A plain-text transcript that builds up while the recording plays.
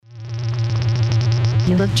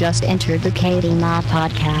You have just entered the KBMOD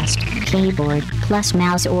podcast. Keyboard plus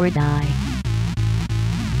mouse or die.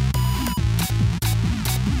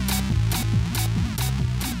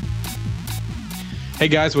 Hey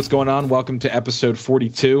guys, what's going on? Welcome to episode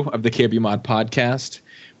 42 of the KBMOD podcast.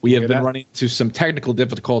 We have been running into some technical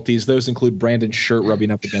difficulties. Those include Brandon's shirt rubbing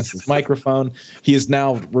up against his microphone. He has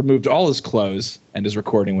now removed all his clothes and is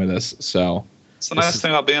recording with us. So it's the nice thing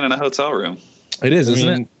about being in a hotel room. It is,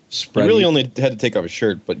 isn't it? You really only had to take off a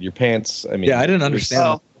shirt, but your pants, I mean... Yeah, I didn't understand.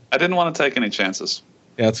 Well, I didn't want to take any chances.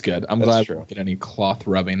 Yeah, that's good. I'm glad we didn't get any cloth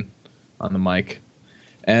rubbing on the mic.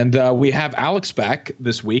 And we have Alex back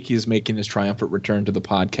this week. He's making his triumphant return to the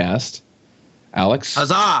podcast. Alex?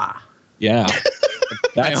 Huzzah! Yeah.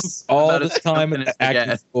 That's all this time at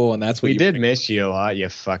acting school, and that's what we did miss you a lot, you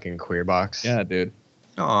fucking queer box. Yeah, dude.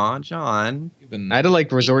 Aw, John. I had to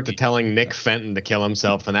resort to telling Nick Fenton to kill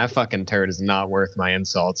himself, and that fucking turd is not worth my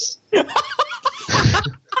insults.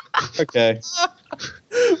 Okay.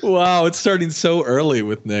 Wow, it's starting so early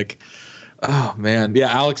with Nick. Oh man,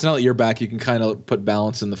 yeah, Alex. Now that you're back, you can kind of put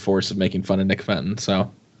balance in the force of making fun of Nick Fenton.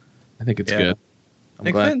 So I think it's good.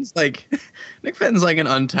 Nick Fenton's like an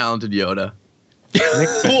untalented Yoda.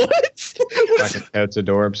 What? Fucking totes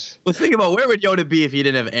adorbs. Well, think about where would Yoda be if he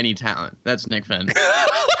didn't have any talent? That's Nick Fenton.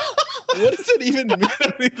 What does it even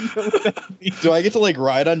mean? Do I get to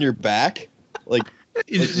ride on your back?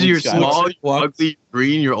 You're small, you're ugly,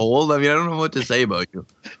 green, you're old. I mean, I don't know what to say about you.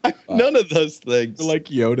 None of those things. Like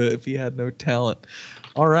Yoda if he had no talent.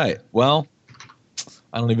 All right. Well,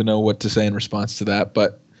 I don't even know what to say in response to that,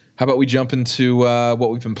 but how about we jump into what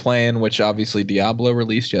we've been playing, which obviously Diablo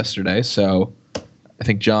released yesterday. So I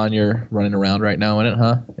think, John, you're running around right now in it,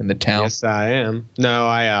 huh? In the town? Yes, I am. No,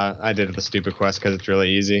 I did the stupid quest because it's really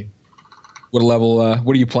easy. What level?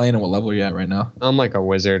 What are you playing and what level are you at right now? I'm like a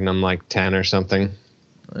wizard and I'm like 10 or something.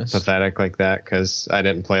 Nice. Pathetic like that because I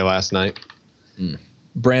didn't play last night.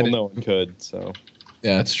 Brandon, no one could, so.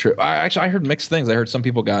 Yeah, that's true. I heard mixed things. I heard some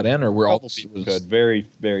people got in, or all people could. Very,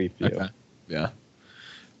 very few. Okay. Yeah.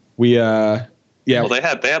 We yeah. Well, they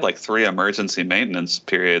had like 3 emergency maintenance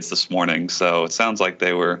periods this morning, so it sounds like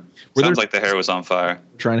sounds like the hair was on fire.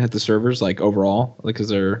 Trying to hit the servers overall, because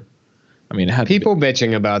they're. I mean, it had people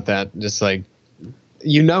bitching about that. Just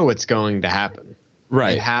it's going to happen.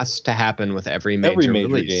 Right. It has to happen with every major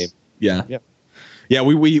release. Game. Yeah. Yep. Yeah,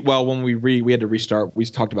 when we had to restart, we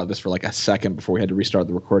talked about this for a second before we had to restart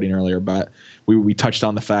the recording earlier, but we touched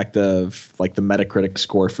on the fact of the Metacritic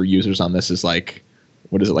score for users on this is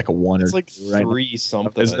what is it, a 1 it's or 2, right? 3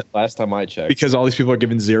 something last time I checked. Because all these people are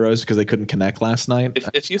giving zeros because they couldn't connect last night.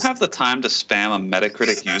 If you have the time to spam a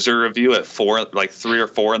Metacritic user review at 3 or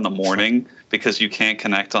 4 in the morning because you can't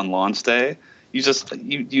connect on launch day,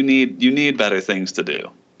 you need better things to do.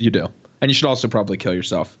 You do. And you should also probably kill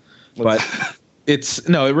yourself. But it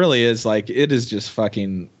really is it is just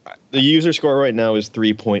fucking. The user score right now is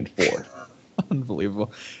 3.4.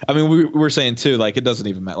 Unbelievable. I mean, we were saying too, it doesn't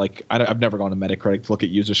even matter. I've never gone to Metacritic to look at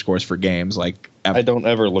user scores for games. Ever. I don't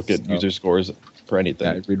ever look at user scores for anything.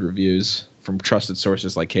 Yeah, I read reviews from trusted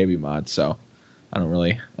sources like KBMOD, so I don't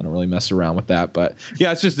really mess around with that. But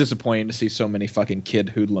yeah, it's just disappointing to see so many fucking kid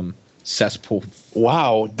hoodlum cesspool.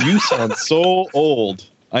 Wow, you sound so old.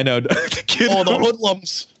 I know. The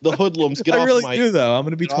hoodlums. The hoodlums. Get off my. I really do, though. I'm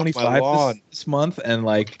going to be 25 this month, and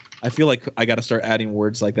I feel like I got to start adding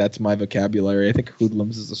words like that to my vocabulary. I think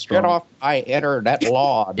hoodlums is a strong. Get off my internet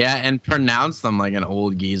lawn. Yeah, and pronounce them like an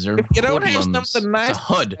old geezer. If you don't have something nice, it's a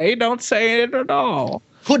hood. Hey, don't say it at all.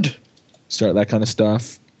 Hood. Start that kind of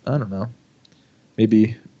stuff. I don't know.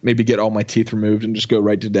 Maybe get all my teeth removed and just go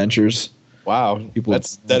right to dentures. Wow,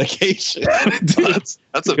 that's dedication. Dude,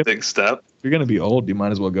 that's a big step. If you're going to be old, you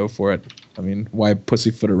might as well go for it. I mean, why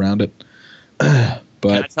pussyfoot around it? But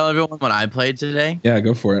can I tell everyone what I played today? Yeah,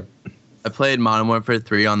 go for it. I played Modern Warfare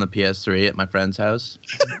 3 on the PS3 at my friend's house.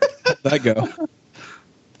 How'd that go?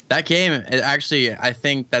 That game, I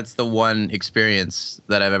think that's the one experience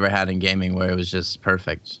that I've ever had in gaming where it was just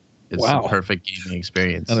perfect. It's a perfect gaming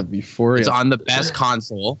experience. That'd be for It's on the best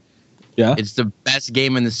console. Yeah. It's the best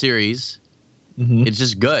game in the series. Mm-hmm. It's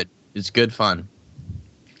just good. It's good fun.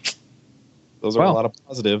 Those are a lot of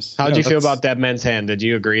positives. How'd you feel about Dead Man's Hand? Did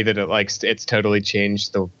you agree that it's totally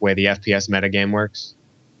changed the way the FPS metagame works?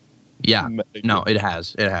 Yeah. No, it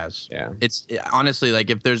has. It has. Yeah. Honestly,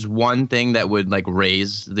 if there's one thing that would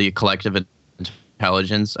raise the collective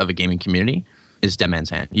intelligence of a gaming community, is Dead Man's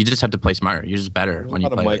Hand. You just have to play smarter. You're just better when you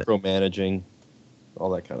play with it. Micromanaging, all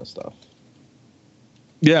that kind of stuff.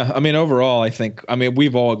 Yeah, I mean, overall,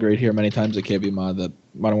 we've all agreed here many times at KBMOD that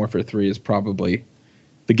Modern Warfare 3 is probably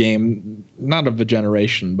the game, not of the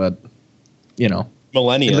generation, but,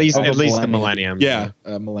 Millennia. At least Oh, the Millennium. Yeah,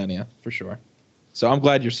 Millennia for sure. So I'm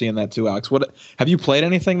glad you're seeing that too, Alex. What have you played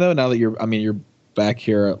anything though? Now that you're back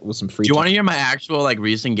here with some free. Do you time? want to hear my actual like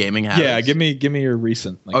recent gaming habits? Yeah, give me your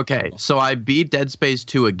recent. Like, Okay, so I beat Dead Space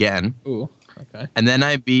 2 again. Ooh, okay. And then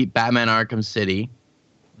I beat Batman Arkham City.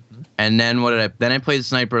 And then Then I played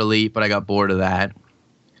Sniper Elite, but I got bored of that.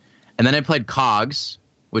 And then I played COGS,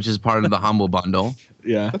 which is part of the Humble Bundle.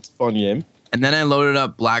 Yeah, That's a fun game. And then I loaded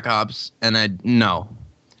up Black Ops, and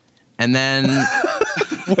And then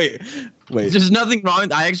wait. there's nothing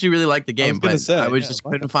wrong. I actually really like the game, gonna but say, I yeah,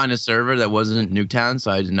 couldn't find a server that wasn't Nuketown,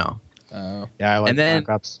 so I didn't know. Yeah, I like And then-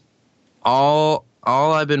 Black Ops.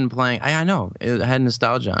 All I've been playing, I know it had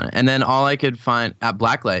nostalgia on it, and then all I could find at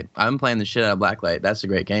Blacklight. I'm playing the shit out of Blacklight. That's a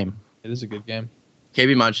great game. It is a good game.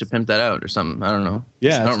 KBMOD should pimp that out or something. I don't know.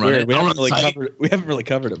 Yeah, I don't it's run weird. it. We I don't haven't run the really site. we haven't really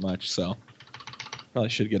covered it much, so probably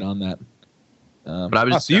should get on that. But I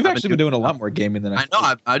was so you've I've actually been been doing a lot more gaming than I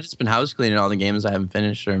know. I've just been house cleaning all the games I haven't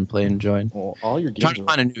finished or played and enjoyed. Well, all your games Trying to are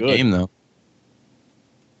find a new good. game though.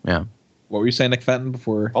 Yeah. What were you saying, Nick Fenton?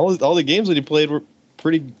 Before All the games that he played were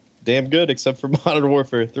pretty damn good, except for Modern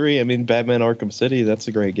Warfare 3. I mean, Batman Arkham City, that's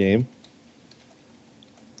a great game.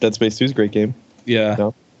 Dead Space 2 is a great game. yeah,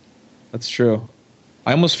 No. that's true.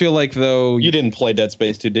 I almost feel like though You didn't play Dead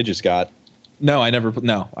Space 2, did you, Scott? No, I never.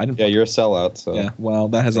 No, I didn't. Yeah, you're a sellout. So Yeah, well,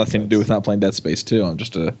 that has nothing to do with not playing Dead Space 2. I'm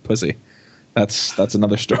just a pussy. That's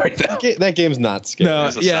another story. Though. that game's not scary. No,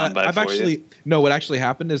 There's a yeah, soundbite I've for actually no. What actually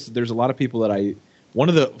happened is there's a lot of people that one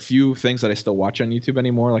of the few things that I still watch on YouTube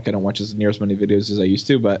anymore. Like I don't watch as near as many videos as I used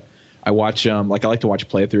to, but I watch like I like to watch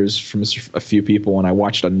playthroughs from a few people, and I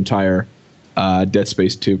watched an entire Dead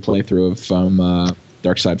Space 2 playthrough from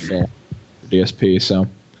Dark Side Full DSP. So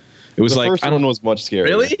it was the like first one was much scarier.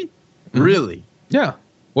 Really? Really? yeah.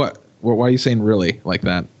 What? Why are you saying really like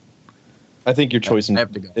that? I think your choice I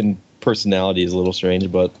have to go. in personality is a little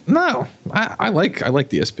strange, but No, I like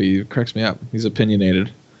DSP. It cracks me up. He's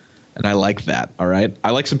opinionated, and I like that. All right, I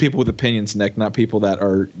like some people with opinions, Nick, not people that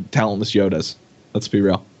are talentless Yodas. Let's be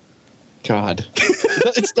real. God,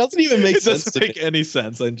 it doesn't even make It sense. doesn't make any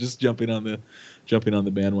sense. I'm just jumping on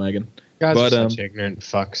the bandwagon. Guys But, are such ignorant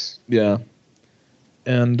fucks. Yeah.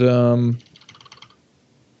 And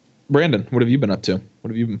Brandon, what have you been up to? What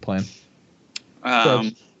have you been playing?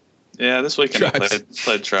 Yeah, this weekend I Tribes.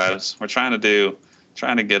 played Tribes. We're trying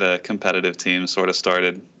to get a competitive team sort of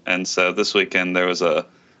started, and so this weekend there was a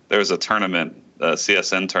tournament, a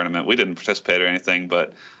CSN tournament. We didn't participate or anything,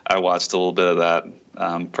 but I watched a little bit of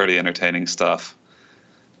that. Pretty entertaining stuff.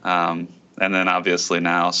 And then obviously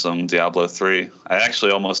now some Diablo 3. I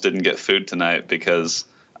actually almost didn't get food tonight because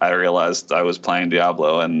I realized I was playing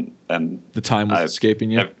Diablo and The time was escaping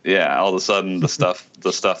you. yeah, all of a sudden the stuff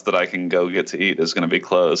that I can go get to eat is going to be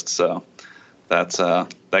closed. So that's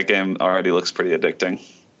that game already looks pretty addicting.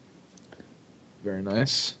 Very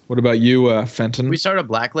nice. What about you, Fenton? We start a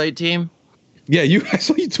Blacklight team. Yeah, I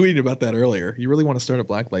saw you tweeted about that earlier. You really want to start a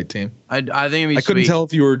Blacklight team? I think it'd be I couldn't sweet. tell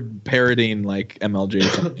if you were parodying like MLG or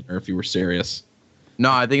something, or if you were serious.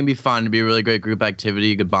 No, I think it'd be fun. It'd be a really great group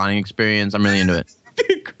activity, good bonding experience. I'm really into it.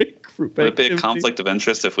 Great group Would it be a activity. conflict of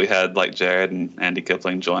interest if we had like Jared and Andy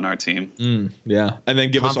Kipling join our team? Yeah, and then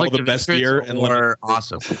give us all Conflict the of best interest gear and let or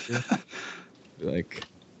awesome. like.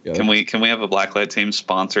 Yeah, Can we have a Blacklight team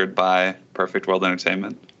sponsored by Perfect World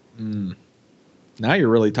Entertainment? Now you're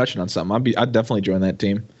really touching on something. I'd definitely join that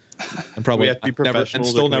team. And probably We have to be never, and professionals,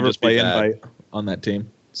 or still can we never just be play bad? invite on that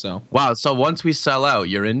team. So Wow. So once we sell out,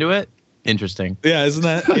 you're into it? Interesting. yeah, isn't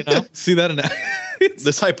that see that in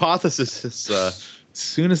This hypothesis is as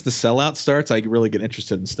soon as the sellout starts, I really get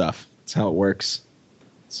interested in stuff. That's how it works.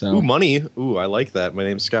 So ooh, money. Ooh, I like that. My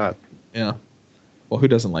name's Scott. yeah. Well, who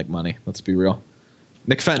doesn't like money? Let's be real.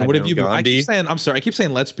 Nick Fenton, I what have know, you been? I Gandhi. keep saying I'm sorry. I keep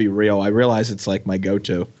saying let's be real. I realize it's like my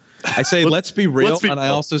go-to. I say let's be real, let's be and I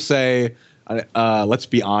real. also say let's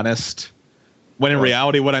be honest. When in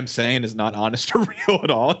reality, what I'm saying is not honest or real at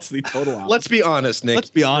all. It's the total opposite. Let's be honest, Nick. Let's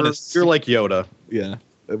be honest. You're like Yoda. Yeah,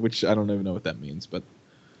 which I don't even know what that means. But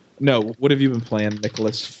no, what have you been playing,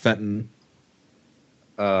 Nicholas Fenton?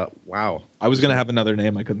 Wow. I was gonna have another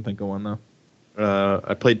name. I couldn't think of one though.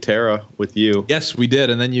 I played Terra with you. Yes, we did,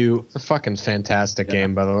 and then you. It's a fucking fantastic Yeah.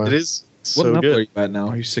 game, by the way. It is What so level are good. you at now?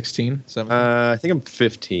 Are you 16, 17? I think I'm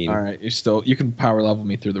 15. All right, you can power level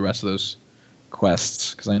me through the rest of those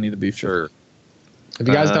quests because I need to be Sure. Have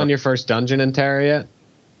you guys done your first dungeon in Terra yet?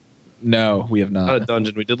 No, we have Not not. a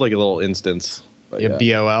dungeon. We did like a little instance. But You have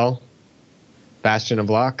yeah. BOL? Bastion of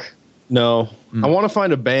Block? No. Mm. I want to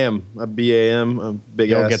find a BAM, a BAM, a big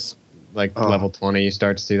You'll ass. get like Oh. level 20, you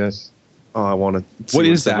start to see this. Oh, I want to. What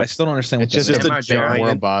is that? I still don't understand what It's just that It's a a giant giant-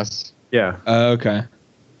 world boss. Yeah. Okay,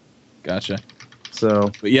 gotcha.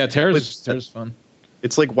 So, But yeah, Terra's fun.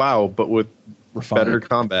 it's like WoW, but with Refined. better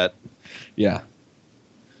combat. Yeah.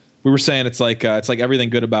 We were saying it's like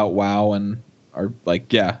everything good about WoW and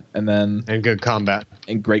And good combat.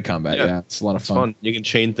 great combat. Yeah. Yeah, it's a lot of It's fun. fun. You can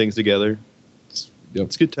chain things together. Yep.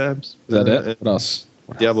 It's good times. Is that it? What else?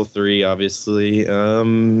 Diablo 3, obviously.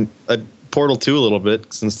 Portal 2 a little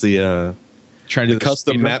bit since the Trying to do the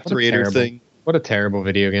custom speedrun? map What a creator terrible- thing. What a terrible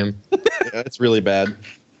video game. Yeah, it's really bad.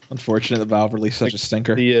 Unfortunate that Valve released such a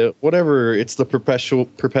stinker. The whatever, it's the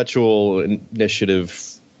perpetual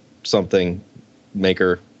initiative something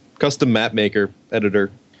maker, custom map maker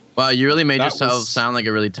editor. Wow, you really made That yourself was- sound like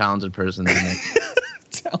a really talented person. Nick.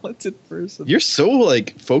 Talented person. You're so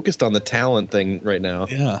like focused on the talent thing right now.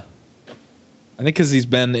 Yeah. I think because he's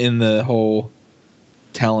been in the whole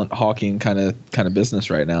talent hawking kind of business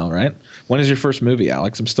right now, right? When is your first movie,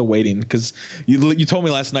 Alex? I'm still waiting because you told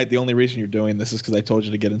me last night the only reason you're doing this is because I told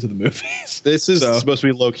you to get into the movies. This is supposed to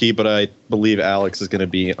be low key, but I believe Alex is going to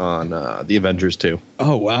be on the Avengers 2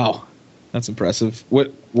 Oh wow, that's impressive.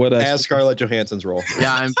 What as Scarlett Johansson's role.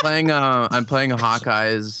 Yeah, I'm playing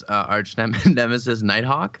Hawkeye's arch nemesis,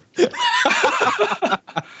 Nighthawk.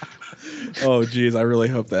 Oh geez, I really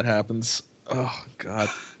hope that happens. Oh god.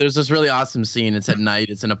 There's this really awesome scene. It's at night.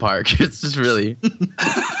 It's in a park. It's just really.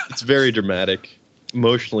 It's very dramatic,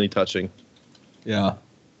 emotionally touching. Yeah.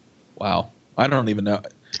 Wow. I don't even know.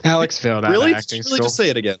 Alex failed out Really? of acting Really, school. just say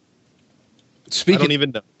it again. I Speaking don't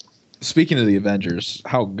even know. speaking of the Avengers,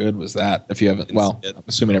 how good was that? If you haven't, well, It's- I'm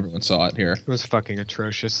assuming everyone saw it here. It was fucking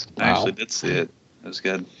atrocious. I actually did see it. It was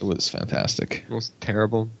good. It was fantastic. It was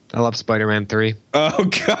terrible. I love Spider-Man 3. Oh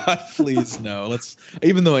God, please no. Let's.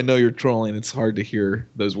 Even though I know you're trolling, it's hard to hear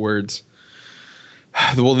those words.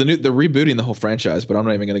 Well, they're rebooting the whole franchise, but I'm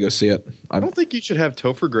not even going to go see it. I don't think you should have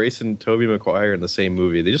Topher Grace and Tobey Maguire in the same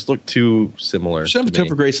movie. They just look too similar. Should have to me.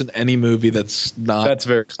 Topher Grace in any movie that's not. That's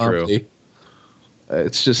very true. comedy.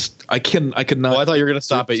 It's just I could not. Well, I thought you were going to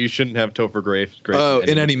stop it. You shouldn't have Topher Grace. Oh,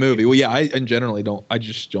 in any movie. Well, yeah, I generally don't. I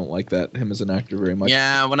just don't like him as an actor very much.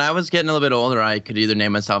 Yeah, when I was getting a little bit older, I could either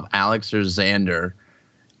name myself Alex or Xander,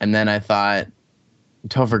 and then I thought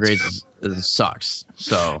Topher Grace sucks,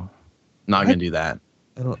 so not gonna do that.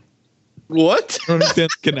 I don't What? understand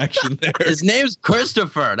the connection there. His name's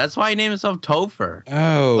Christopher. That's why he named himself Topher.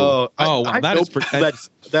 Oh, I well, know that is people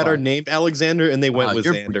that are named Alexander, and they went Wow, with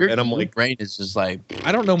your Xander, and I'm your like, brain is just like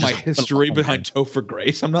I don't know my Just- history behind Topher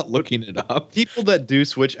Grace. I'm not looking it up. people that do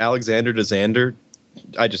switch Alexander to Xander,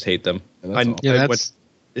 I just hate them. That's I- awful. Yeah, I that's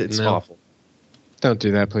It's no. awful. Don't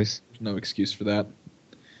do that, please. There's no excuse for that.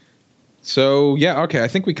 So yeah, okay. I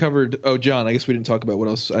think we covered. Oh, John. I guess we didn't talk about what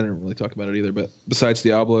else. I didn't really talk about it either. But besides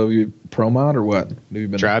Diablo, you pro mod or what? Have you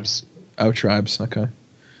been? Tribes. Oh, tribes. Okay.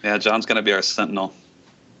 Yeah, John's gonna be our sentinel.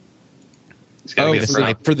 He's gonna Oh, be for the the,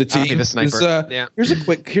 sniper. for the I'll be team. the sniper. Is, Yeah.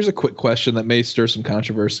 Here's a quick question that may stir some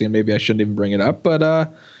controversy, and maybe I shouldn't even bring it up.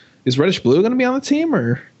 But is Reddish Blue going to be on the team,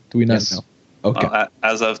 or do we not Yes. know? Okay. Well,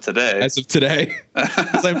 as of today. As of today,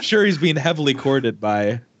 because I'm sure he's being heavily courted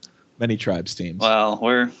by many tribes teams. Well,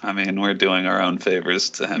 we're doing our own favors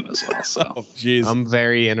to him as well. So Oh, jeez. I'm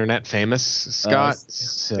very internet famous, Scott.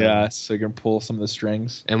 So. Yeah, so you're gonna pull some of the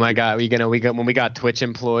strings. And when we got Twitch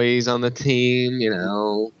employees on the team,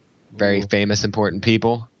 very famous, important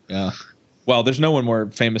people. Yeah. Well, there's no one more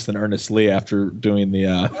famous than Ernest Lee after doing the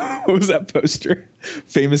what was that poster?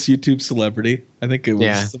 Famous YouTube celebrity. I think it was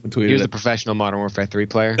Yeah. someone tweeted He was a it. professional Modern Warfare 3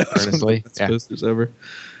 player, honestly. That's Yeah. posters over.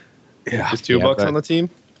 Yeah. Is 2 Yeah, bucks but- on the team?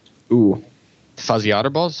 Ooh. Fuzzy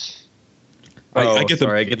Otterballs, I get them.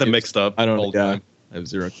 Sorry, I get them mixed up. I don't all know. the Yeah. time. I have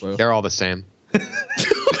zero clue. they're all the same.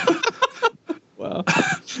 Wow.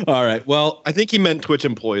 All right. Well, I think he meant Twitch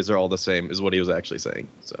employees are all the same, is what he was actually saying.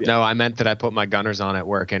 So No, I meant that I put my gunners on at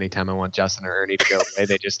work anytime I want Justin or Ernie to go away.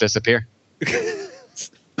 They just disappear.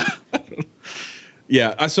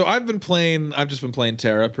 yeah. So I've just been playing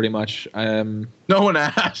Terra pretty much. No one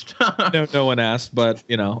asked. No one asked, but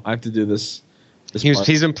I have to do this.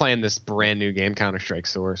 He's been playing this brand new game, Counter-Strike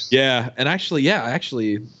Source. Yeah, and actually,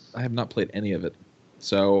 I have not played any of it,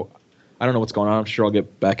 so I don't know what's going on. I'm sure I'll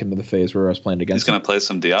get back into the phase where I was playing he's against. gonna play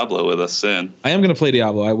some Diablo with us soon. I am gonna play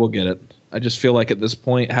Diablo. I will get it. I just feel like at this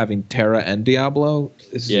point, having Terra and Diablo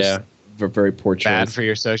is just a very poor choice. Bad for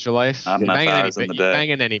your social life. Not You enough banging hours any, in the you day.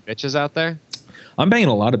 banging any bitches out there? I'm banging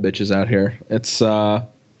a lot of bitches out here. It's kind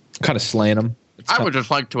of slaying them. I would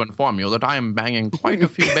just like to inform you that I am banging quite a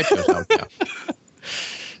few bitches out there.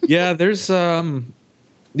 Yeah, there's I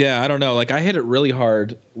don't know. Like I hit it really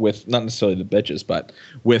hard with not necessarily the bitches, but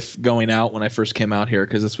with going out when I first came out here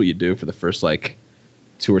because that's what you do for the first like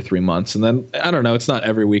 2 or 3 months, and then I don't know. It's not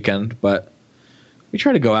every weekend, but We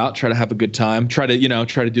try to go out, try to have a good time, try to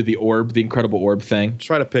do the incredible orb thing.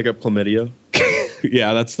 Try to pick up chlamydia.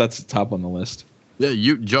 Yeah, that's the top on the list. Yeah,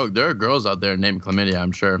 you joke. There are girls out there named Chlamydia,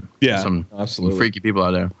 I'm sure. Yeah, some absolutely. freaky people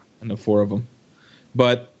out there. I know 4 of them.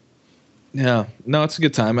 But yeah, no, it's a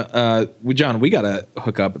good time. John, we gotta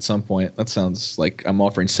hook up at some point. That sounds like I'm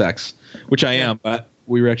offering sex, which I am, but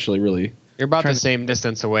we were actually really. You're about the same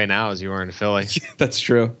distance away now as you were in Philly. That's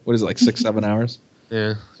true. What is it, like 6-7 hours?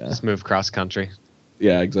 Yeah, just move cross country.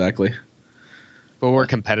 Yeah, exactly. But we're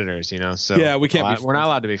competitors, so yeah, we can't. We're not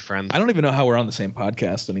allowed to be friends. I don't even know how we're on the same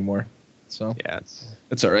podcast anymore. So yeah,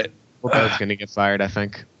 it's all right. We're both gonna get fired, I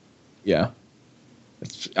think. Yeah,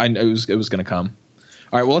 I know it was gonna come.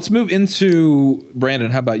 All right, well, let's move into Brandon.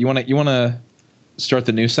 How about you want to start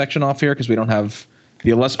the news section off here because we don't have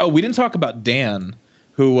the less. Oh, we didn't talk about Dan,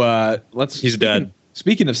 who he's dead.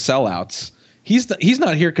 Speaking of sellouts, he's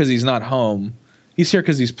not here because he's not home. He's here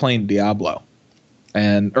because he's playing Diablo,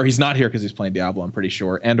 or he's not here because he's playing Diablo. I'm pretty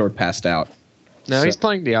sure, or passed out. No, he's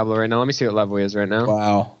playing Diablo right now. Let me see what level he is right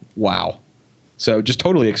now. Wow. So just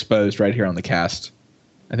totally exposed right here on the cast.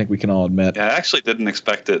 I think we can all admit. Yeah, I actually didn't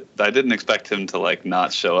expect it. I didn't expect him to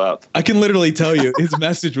not show up. I can literally tell you his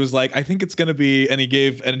message was like, I think it's going to be, and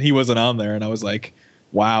he wasn't on there. And I was like,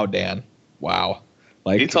 wow, Dan. Wow.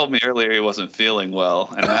 Like he told me earlier he wasn't feeling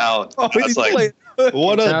well. And now it's like,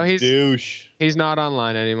 what a douche. He's not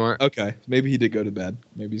online anymore. Okay. Maybe he did go to bed.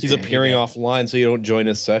 Maybe he's appearing offline so you don't join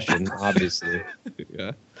his session, obviously.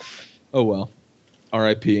 Yeah. Oh, well.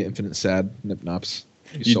 R.I.P. Infinite Sad. Nip Nops.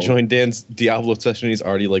 You joined Dan's Diablo session. He's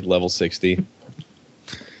already like level 60.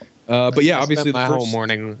 But yeah, obviously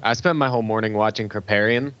I spent my whole morning watching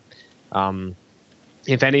Kripparrian.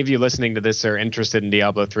 If any of you listening to this are interested in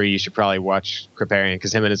Diablo 3, you should probably watch Kripparrian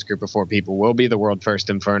because him and his group of 4 people will be the world first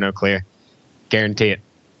Inferno clear. Guarantee it.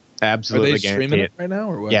 Absolutely guarantee it. Are they streaming it right now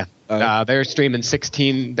or what? Yeah. They're streaming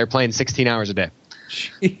 16. They're playing 16 hours a day.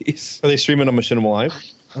 Jeez. Are they streaming on Machinima Live?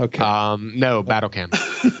 Okay. No, Battlecam.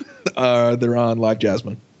 They're on Live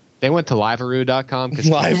Jasmine. They went to livearoo.com because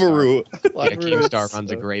Livearoo. Keemstar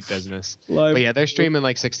runs a great business. But yeah, they're streaming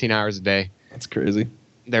like 16 hours a day. That's crazy.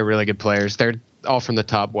 They're really good players. They're all from the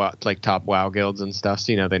top WoW guilds and stuff,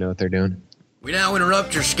 so they know what they're doing. We now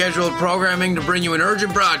interrupt your scheduled programming to bring you an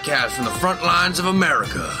urgent broadcast from the front lines of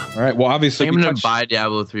America. All right. Well, obviously, I'm going to buy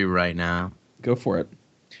Diablo 3 right now. Go for it.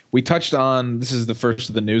 We touched on, this is the first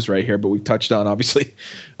of the news right here, but we touched on, obviously,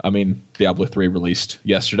 Diablo 3 released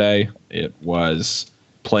yesterday. It was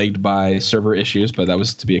plagued by server issues, but that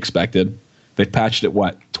was to be expected. They patched it,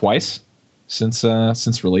 twice since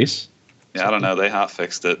release? Yeah, I don't know. They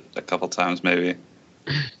hot-fixed it a couple times maybe.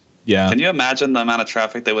 Yeah. Can you imagine the amount of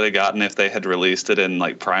traffic they would have gotten if they had released it in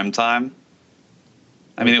prime time?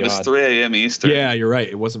 It was 3 a.m. Eastern. Yeah, you're right.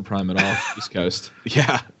 It wasn't prime at all. East Coast.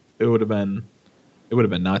 Yeah, it would have been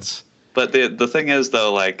nuts. But the thing is,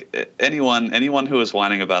 though, anyone who was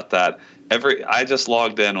whining about that, I just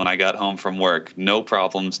logged in when I got home from work. No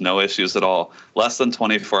problems, no issues at all. Less than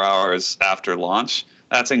 24 hours after launch.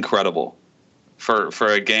 That's incredible for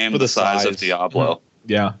a game the size of Diablo.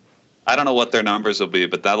 Yeah. I don't know what their numbers will be,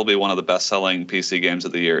 but that'll be one of the best-selling PC games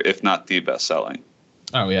of the year, if not the best-selling.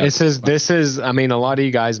 Oh yeah. This is. A lot of you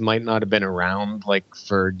guys might not have been around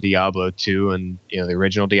for Diablo 2 and the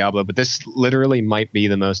original Diablo, but this literally might be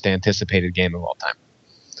the most anticipated game of all time.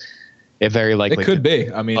 It very likely it could be.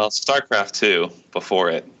 StarCraft 2 before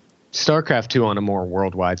it. StarCraft 2 on a more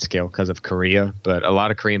worldwide scale because of Korea, but a lot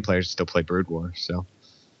of Korean players still play Brood War. So.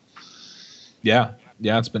 Yeah.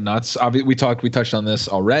 Yeah, it's been nuts. We touched on this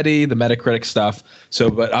already, the Metacritic stuff. So,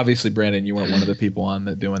 but obviously, Brandon, you weren't one of the people on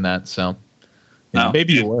that doing that. So, no,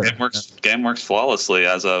 maybe you were. Game works flawlessly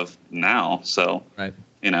as of now. So, right.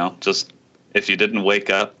 Just if you didn't wake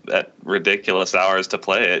up at ridiculous hours to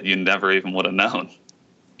play it, you never even would have known.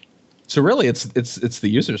 So really, it's the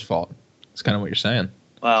user's fault. It's kind of what you're saying.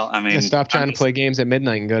 Well, stop trying to play games at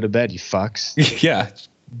midnight and go to bed, you fucks. Yeah.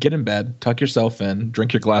 Get in bed, tuck yourself in,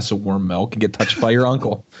 drink your glass of warm milk, and get touched by your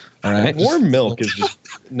uncle. All right. Warm milk is just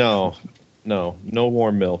no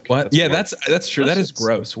warm milk. What? That's true. That is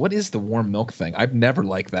gross. What is the warm milk thing? I've never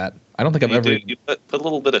liked that. I don't think I've ever. You put a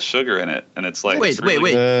little bit of sugar in it, and it's like. Wait.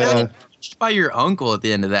 Touched by your uncle at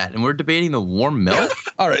the end of that, and we're debating the warm milk.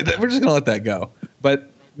 All right, we're just gonna let that go. But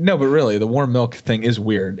really, the warm milk thing is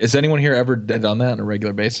weird. Has anyone here ever done that on a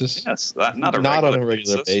regular basis? Yes, not on a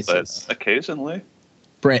regular basis, but occasionally.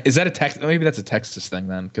 Brand, is that a Texas? Maybe that's a Texas thing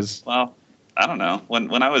then, because. Well, I don't know.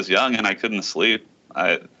 When I was young and I couldn't sleep,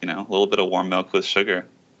 a little bit of warm milk with sugar.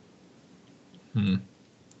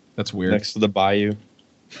 That's weird. Next to the bayou.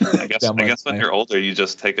 I guess when you're older, you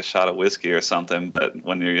just take a shot of whiskey or something. But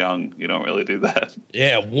when you're young, you don't really do that.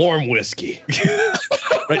 Yeah, warm whiskey.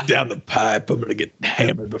 Right down the pipe. I'm gonna get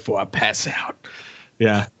hammered before I pass out.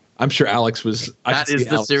 Yeah, I'm sure Alex was. That is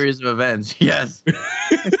the series of events. Yes.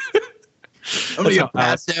 I'm gonna get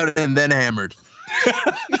passed out and then hammered.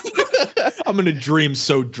 I'm gonna dream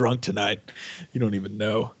so drunk tonight. You don't even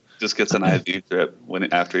know. Just gets an IV drip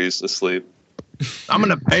after he's asleep. I'm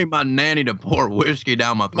gonna pay my nanny to pour whiskey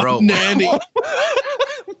down my throat. Nanny.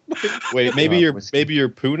 Wait, maybe your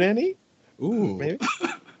poo nanny? Ooh. Maybe?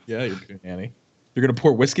 Yeah, your poo nanny. You're gonna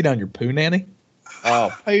pour whiskey down your poo nanny?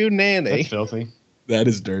 Oh, poo nanny. That's filthy. That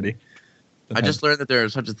is dirty. I just learned that there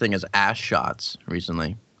is such a thing as ass shots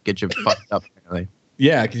recently. Get you fucked up. Apparently.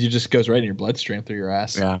 Yeah, because it just goes right in your bloodstream through your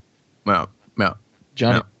ass. Yeah. Well.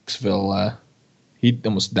 Johnny Knoxville, he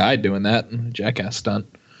almost died doing that. Jackass stunt.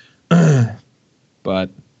 But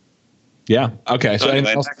yeah, okay. So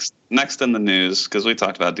anyway, next in the news, because we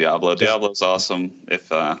talked about Diablo. Diablo's awesome. If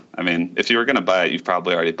you were gonna buy it, you've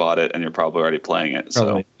probably already bought it, and you're probably already playing it.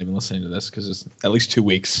 Probably So not even listening to this because at least 2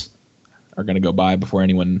 weeks are gonna go by before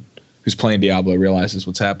anyone who's playing Diablo realizes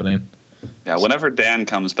what's happening. yeah, whenever Dan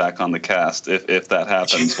comes back on the cast, if that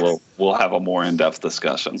happens, we'll have a more in-depth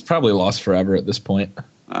discussion. It's probably lost forever at this point.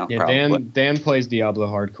 Yeah, Probably. Dan plays Diablo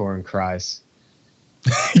hardcore and cries.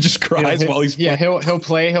 He just cries while he's playing.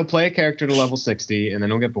 He'll play a character to level 60 and then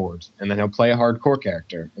he'll get bored, and then he'll play a hardcore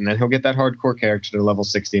character, and then he'll get that hardcore character to level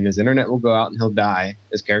 60 and his internet will go out and he'll die.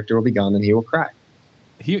 His character will be gone and he will cry.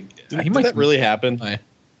 Did might that really happen?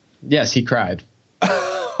 Yes, he cried.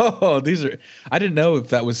 Oh, I didn't know if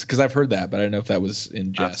that was because I've heard that, but I didn't know if that was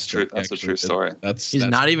in jest. That's a true story. He's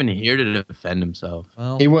not even here to defend himself.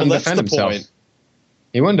 Well, He wouldn't that's defend the himself. point.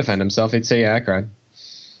 He wouldn't defend himself. He'd say, "Yeah, I cried."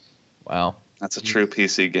 wow. That's a true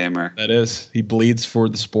PC gamer. That is. He bleeds for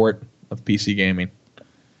the sport of PC gaming.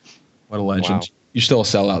 What a legend. Wow. You're still a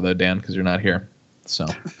sellout, though, Dan, because you're not here. So,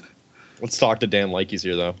 Let's talk to Dan like he's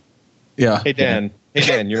here, though. yeah. Hey, Dan.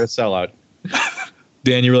 You're a sellout.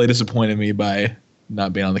 Dan, you really disappointed me by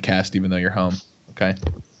not being on the cast, even though you're home. Okay.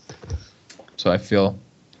 So I feel.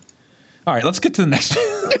 All right, let's get to the next.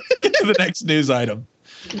 Get to the next news item.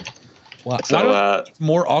 Wow. So,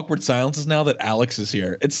 More awkward silences now that Alex is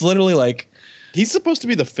here. It's literally like He's supposed to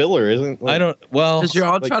be the filler, isn't? I don't. Well, Because you're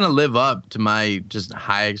all like- trying to live up to my just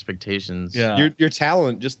high expectations. yeah. Your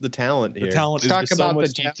talent, just the talent here. The talent Let's is talk just so about the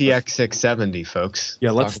much talent. GTX 670, folks.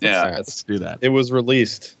 Yeah, let's Yeah. let's do that. It was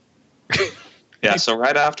released. yeah, so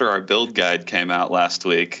right after our build guide came out last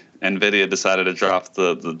week, Nvidia decided to drop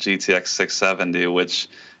the GTX 670, which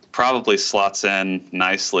probably slots in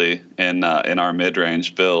nicely in our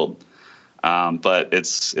mid-range build. But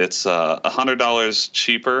it's $100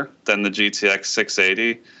 cheaper than the GTX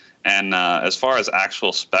 680, and as far as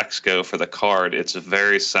actual specs go for the card, it's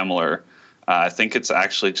very similar. I think it's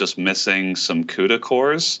actually just missing some CUDA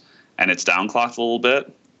cores, and it's downclocked a little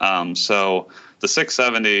bit. So the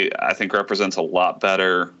 670, I think, represents a lot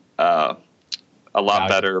better, yeah,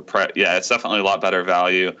 it's definitely a lot better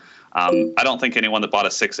value. I don't think anyone that bought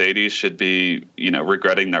a 680 should be,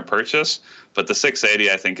 regretting their purchase, but the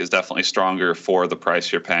 680 I think is definitely stronger for the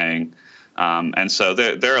price you're paying. And so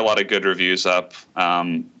there are a lot of good reviews up.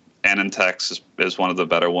 Anantex is one of the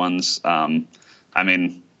better ones. I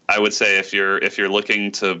mean, I would say if you're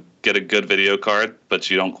looking to get a good video card, but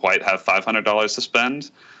you don't quite have $500 to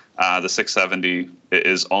spend, the 670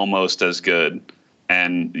 is almost as good,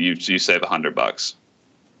 and you save $100.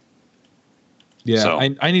 Yeah, So-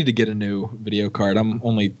 I need to get a new video card. I'm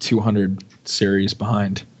only 200 series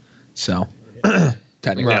behind, so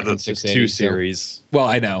technically, Yeah, It's just 680 two too. series. well,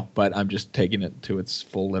 I know, but I'm just taking it to its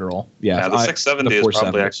full literal. Yeah, Yeah, the 670 is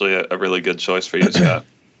 470. probably actually a really good choice for you, Scott.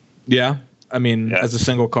 Yeah, I mean, Yeah. as a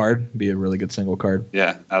single card, be a really good single card.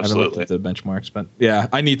 Yeah, I haven't looked absolutely. at the benchmarks, but yeah,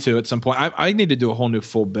 I need to at some point. I need to do a whole new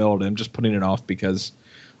full build. I'm just putting it off because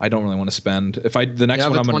I don't really want to spend. The next You have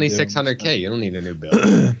one a I'm going to do. 2600K. You don't need a new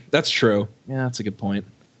build. That's true. Yeah, that's a good point.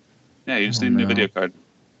 Yeah, you just I need a new don't know. video card.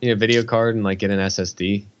 You need a video card and get an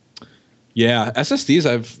SSD. Yeah,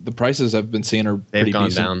 SSDs. The prices I've been seeing are They've pretty gone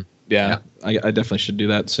decent. down. Yeah, I definitely should do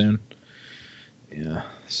that soon. Yeah,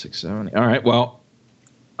 670. All right. Well,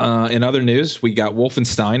 in other news, we got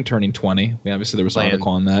Wolfenstein turning 20. There was an Playing.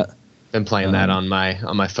 article on that. Been playing that on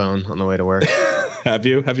my phone on the way to work. Have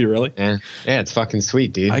you really? Yeah, it's fucking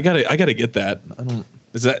sweet, dude. I gotta get that. I don't.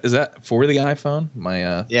 Is that for the iPhone?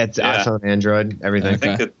 Yeah, it's Yeah. iPhone, Android, everything.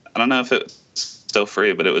 Okay. I don't know if it's still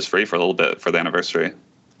free, but it was free for a little bit for the anniversary.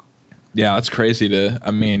 Yeah, that's crazy to.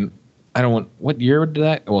 I mean, I don't want. What year did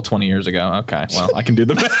that? Well, 20 years ago. Okay. Well, I can do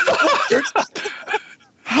the math.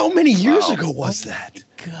 How many years Wow. ago was that?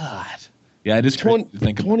 God. Yeah, it is crazy to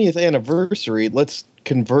think about. 20th anniversary. Let's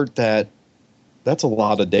convert that. That's a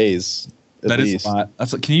lot of days. At least. A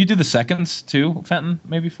lot. Can you do the seconds too, Fenton?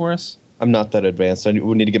 Maybe for us. I'm not that advanced. I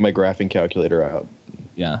would need to get my graphing calculator out.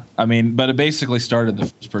 Yeah, I mean, but it basically started the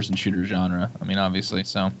first-person shooter genre. I mean, obviously,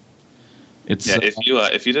 so it's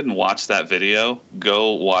if you didn't watch that video,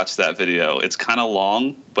 go watch that video. It's kind of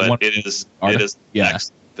long, but it is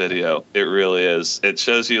next video. It really is. It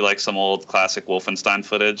shows you like some old classic Wolfenstein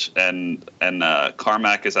footage, and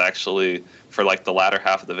Carmack is actually, for like the latter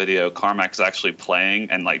half of the video, Carmack is actually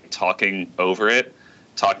playing and like talking over it,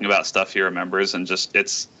 talking about stuff he remembers, and just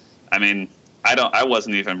I mean, I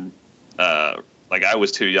wasn't even like I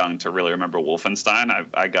was too young to really remember Wolfenstein.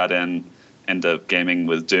 I got into gaming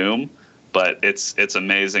with Doom, but it's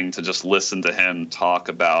amazing to just listen to him talk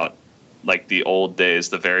about like the old days,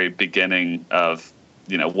 the very beginning of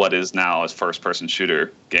what is now as first-person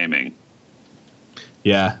shooter gaming.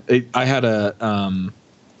 Yeah, I had a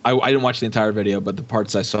I didn't watch the entire video, but the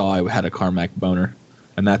parts I saw, I had a Carmack boner,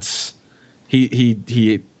 and that's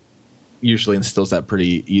he usually instills that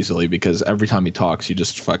pretty easily because every time he talks, you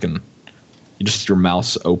just your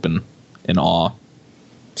mouth's open in awe.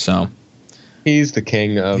 So he's the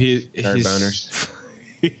king of nerd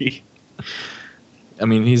boners. I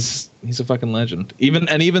mean, he's a fucking legend. Even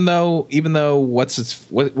though what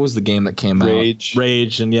was the game that came out?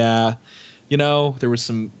 Rage, and yeah, there was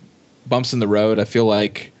some bumps in the road. I feel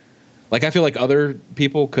like other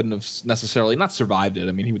people couldn't have necessarily not survived it.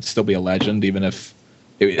 I mean, he would still be a legend even if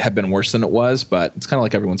it had been worse than it was. But it's kind of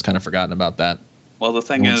like everyone's kind of forgotten about that. Well, the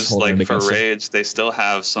thing is, like for Rage, they still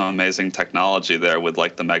have some amazing technology there with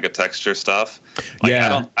like the mega texture stuff. Like,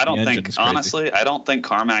 yeah, I don't think honestly, I don't think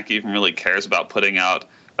Carmack even really cares about putting out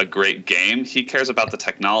a great game. He cares about the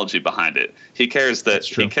technology behind it. He cares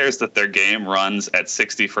that their game runs at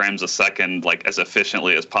 60 frames a second, like as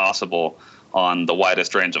efficiently as possible on the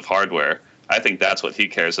widest range of hardware. I think that's what he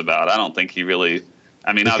cares about. I don't think he really.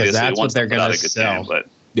 I mean, because obviously, that's wants what they're to put out gonna a good sell. game, but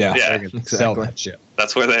yeah, exactly. Sell that shit.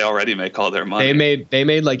 That's where they already make all their money. They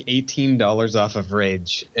made like $18 off of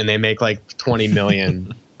Rage, and they make like 20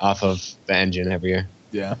 million off of the engine every year.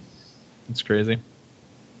 Yeah, it's crazy.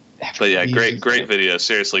 But yeah, great video.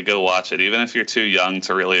 Seriously, go watch it. Even if you're too young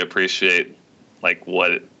to really appreciate like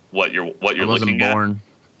what you're looking at,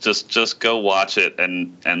 just go watch it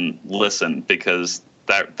and listen, because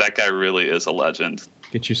that guy really is a legend.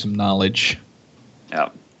 Get you some knowledge. Yeah.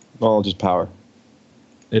 Knowledge is power.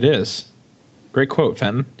 It is. Great quote,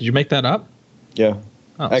 Fenton. Did you make that up? Yeah.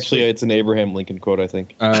 Oh, actually, sweet. it's an Abraham Lincoln quote, I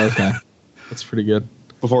think. Oh, okay. That's pretty good.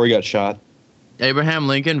 Before he got shot. Abraham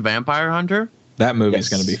Lincoln, Vampire Hunter? That movie's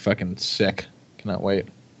going to be fucking sick. Cannot wait.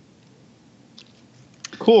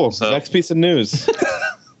 Cool. So, next piece of news.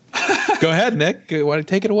 Go ahead, Nick. Why don't you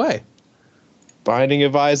take it away? Binding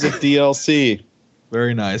of Isaac DLC.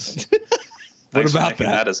 Very nice. What about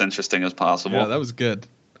that? As interesting as possible. Yeah, that was good.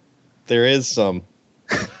 There is some.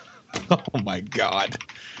 Oh my god!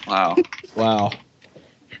 Wow.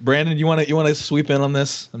 Brandon, you want to sweep in on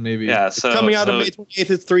this? And maybe So it's coming out on May 28th.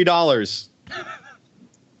 It's $3.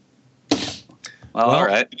 Well, all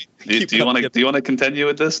right. Do you want to continue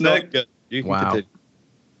with this, Nick? No, you can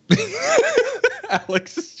continue.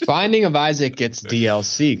 Alex. Binding of Isaac gets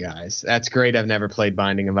DLC, guys. That's great. I've never played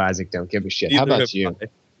Binding of Isaac. Don't give a shit. How about you?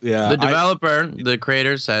 Yeah. The developer, the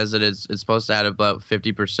creator, says that it's supposed to add about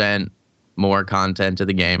 50% more content to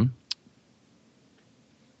the game.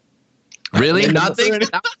 Really? Nothing?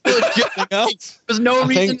 There's no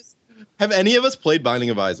reason. Have any of us played Binding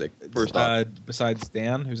of Isaac? First off, besides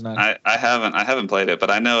Dan, who's not. I haven't played it, but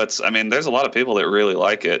I know it's. I mean, there's a lot of people that really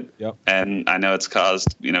like it. Yep. And I know it's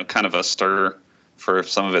caused kind of a stir for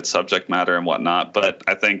some of its subject matter and whatnot. But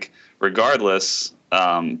I think regardless,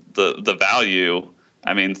 the value.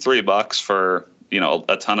 I mean, $3 for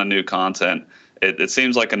a ton of new content. It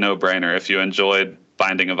seems like a no-brainer. If you enjoyed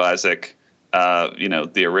Binding of Isaac,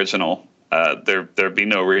 the original. There'd be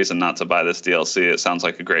no reason not to buy this DLC. It sounds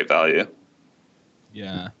like a great value.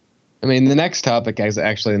 Yeah. I mean, the next topic is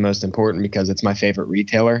actually the most important because it's my favorite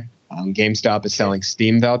retailer. GameStop is selling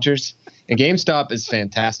Steam vouchers, and GameStop is a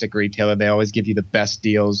fantastic retailer. They always give you the best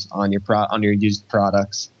deals on your used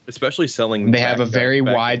products. Especially selling. They have a very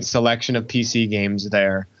wide selection of PC games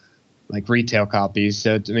there, like retail copies.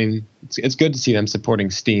 So I mean, it's good to see them supporting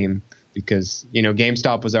Steam because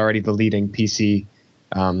GameStop was already the leading PC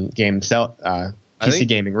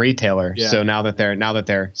gaming retailer. Yeah. So now that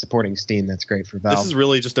they're supporting Steam, that's great for Valve. This is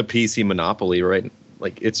really just a PC monopoly, right?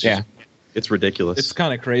 Like it's ridiculous. It's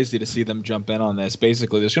kind of crazy to see them jump in on this.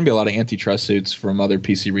 Basically, there's going to be a lot of antitrust suits from other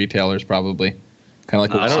PC retailers, probably. Kind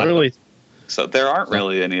of like I don't really. So there aren't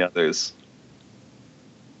really any others.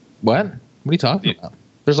 What? What are you talking about?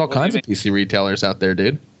 There's all kinds of PC retailers out there,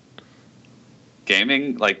 dude.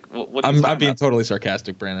 Gaming? Like, what I'm being totally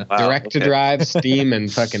sarcastic, Brandon. Wow, Direct to drive, Steam,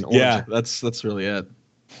 and fucking Origin. Yeah, that's really it.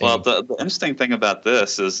 Well, the interesting thing about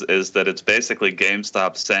this is that it's basically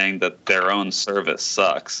GameStop saying that their own service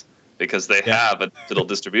sucks because they have a digital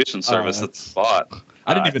distribution service that's bought.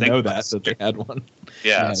 I didn't even know that they had one.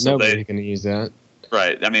 Yeah, so nobody can use that.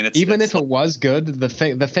 Right. I mean, even if it was good, the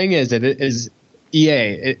thing is, it is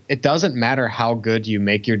EA. It doesn't matter how good you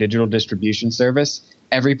make your digital distribution service.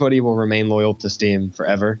 Everybody will remain loyal to Steam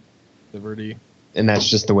forever. Liberty. And that's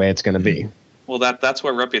just the way it's going to be. Well, that's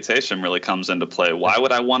where reputation really comes into play. Why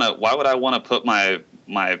would I want to put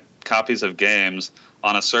my copies of games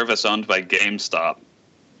on a service owned by GameStop?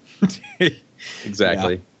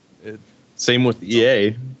 Exactly. Yeah. Same with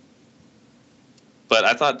EA. But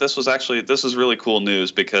I thought this is really cool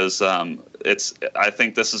news because I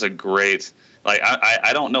think this is a great, like,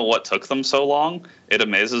 I don't know what took them so long. It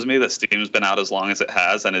amazes me that Steam's been out as long as it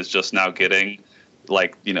has and is just now getting,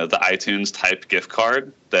 like, the iTunes type gift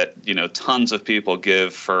card that, tons of people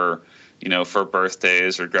give for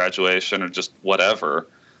birthdays or graduation or just whatever.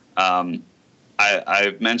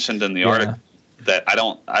 I mentioned in the article that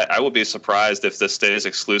I would be surprised if this stays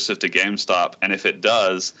exclusive to GameStop, and if it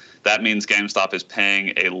does, that means GameStop is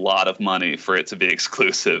paying a lot of money for it to be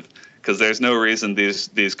exclusive, because there's no reason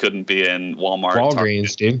these couldn't be in Walmart.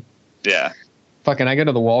 Walgreens, dude. Yeah. Fucking, I go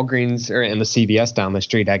to the Walgreens or in the CVS down the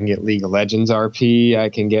street. I can get League of Legends RP. I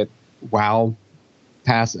can get WoW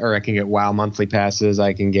pass, or I can get WoW monthly passes.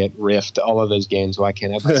 I can get Rift. All of those games. Why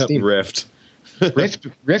can't I have Steam? Rift.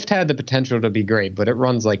 Rift had the potential to be great, but it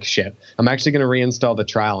runs like shit. I'm actually going to reinstall the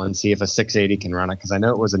trial and see if a 680 can run it, because I know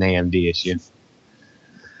it was an AMD issue.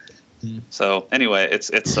 So anyway,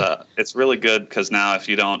 it's really good because now if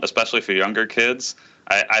you don't, especially for younger kids,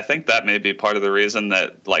 I think that may be part of the reason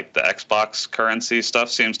that, like, the Xbox currency stuff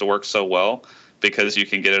seems to work so well, because you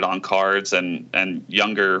can get it on cards, and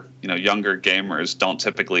younger gamers don't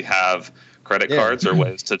typically have credit cards or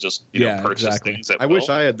ways to just purchase things at will. I wish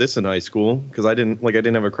I had this in high school, because I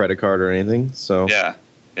didn't have a credit card or anything. So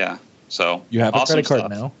yeah. So you have awesome a credit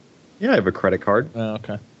card stuff. now? Yeah, I have a credit card. Oh,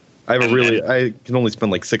 okay. I can only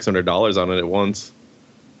spend like $600 on it at once.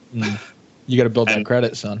 You got to build that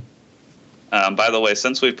credit, son. By the way,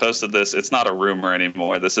 since we've posted this, it's not a rumor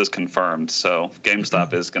anymore. This is confirmed. So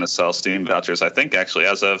GameStop is going to sell Steam vouchers, I think, actually,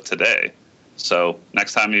 as of today. So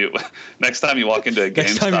next time you walk into a GameStop,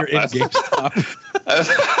 next time you're in GameStop,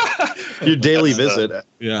 your daily visit.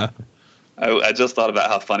 Yeah. I just thought about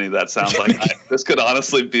how funny that sounds. Like, this could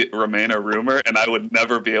honestly remain a rumor, and I would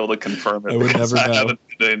never be able to confirm it. I haven't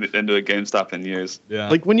been into a GameStop in years. Yeah.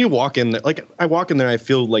 Like, when you walk in there, like, I walk in there, I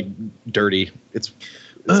feel like dirty. It's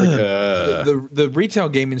like the retail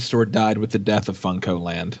gaming store died with the death of Funko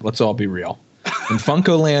Land. Let's all be real. When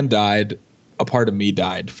Funko Land died, a part of me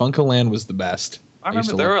died. Funko Land was the best. I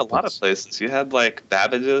remember there were a lot of places. You had, like,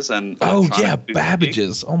 Babbage's and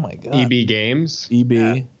Babbage's. Oh my god. EB Games. EB.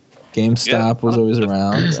 Yeah. GameStop was always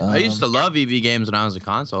around. I used to love EB Games when I was a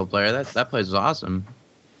console player. That place was awesome.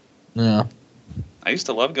 Yeah. I used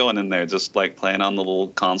to love going in there, just like playing on the little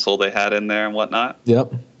console they had in there and whatnot.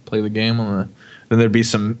 Yep. Play the game then there'd be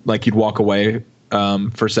some, like, you'd walk away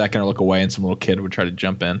for a second or look away, and some little kid would try to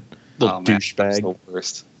jump in. Little douchebag. The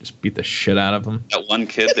worst. Just beat the shit out of him. That one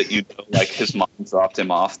kid that like his mom dropped him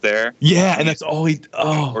off there. Yeah, and that's all he.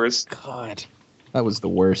 Oh, worst. God. That was the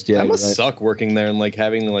worst. Yeah, that must suck, working there and, like,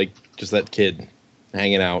 having, like, just that kid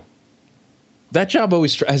hanging out. That job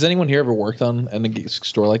always. Has anyone here ever worked on a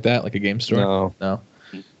store like that, like a game store? No.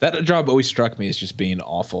 That job always struck me as just being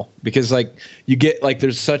awful, because, like, you get, like,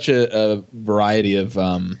 there's such a variety of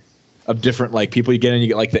different, like, people you get in. You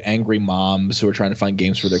get, like, the angry moms who are trying to find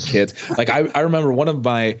games for their kids. Like, I remember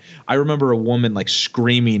I remember a woman, like,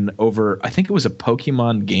 screaming over, I think it was a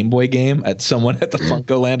Pokemon Game Boy game at someone at the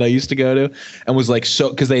Funko Land I used to go to, and was like, so,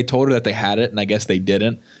 because they told her that they had it and I guess they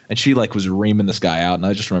didn't, and she, like, was reaming this guy out, and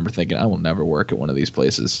I just remember thinking, I will never work at one of these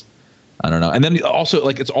places. I don't know. And then also,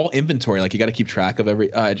 like, it's all inventory. Like, you got to keep track of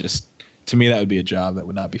to me, that would be a job that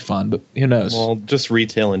would not be fun, but who knows? Well, just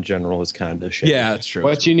retail in general is kind of shit. Yeah, that's true.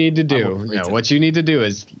 What you need to do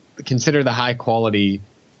is consider the high quality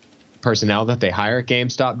personnel that they hire at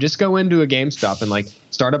GameStop. Just go into a GameStop and, like,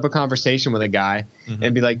 start up a conversation with a guy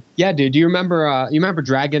and be like, "Yeah, dude, do you remember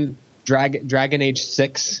Dragon Age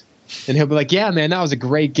 6?" And he'll be like, "Yeah, man, that was a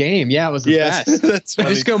great game. Yeah, it was the best." That's funny.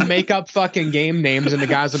 Just go make up fucking game names, and the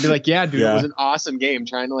guys will be like, "Yeah, dude, it was an awesome game."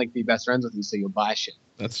 Trying to, like, be best friends with you so you'll buy shit.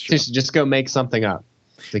 That's true. Just go make something up.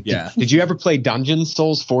 Like, did you ever play Dungeon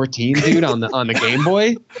Souls 14, dude, on the Game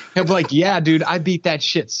Boy? He'll be like, "Yeah, dude, I beat that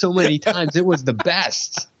shit so many times. It was the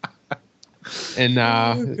best." And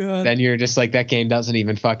then you're just like, that game doesn't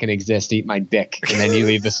even fucking exist. Eat my dick. And then you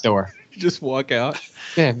leave the store. Just walk out.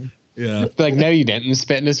 Yeah. Yeah. Like, no, you didn't.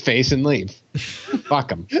 Spit in his face and leave. Fuck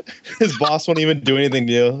him. His boss won't even do anything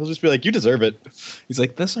to you. He'll just be like, you deserve it. He's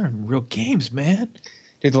like, those aren't real games, man.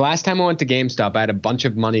 Dude, the last time I went to GameStop, I had a bunch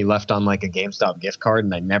of money left on like a GameStop gift card,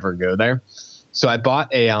 and I never go there. So I bought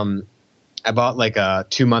like a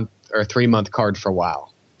 2-month or 3-month card for WoW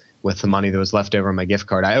with the money that was left over in my gift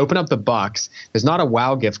card. I open up the box. There's not a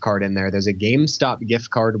WoW gift card in there. There's a GameStop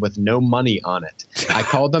gift card with no money on it. I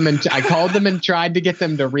called them and tried to get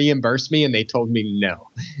them to reimburse me, and they told me no.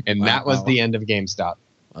 And that was the end of GameStop.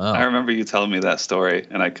 Wow. I remember you telling me that story,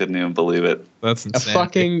 and I couldn't even believe it. That's insane. A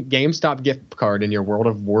fucking GameStop gift card in your World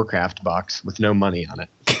of Warcraft box with no money on it.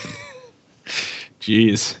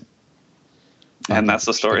 Jeez. And that's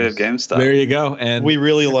the story of GameStop. There you go. And We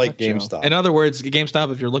really like GameStop. in other words,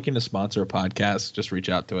 GameStop, if you're looking to sponsor a podcast, just reach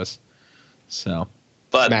out to us. So,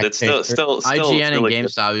 But Mac it's still IGN and really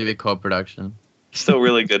GameStop would be co-production. still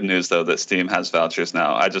really good news though that Steam has vouchers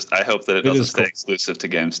now. I hope that it doesn't is stay cool. exclusive to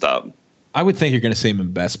GameStop. I would think you're going to see them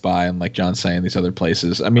in Best Buy and like John's saying these other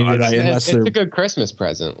places. I mean, It's a good Christmas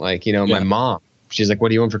present. Like, my mom, she's like, what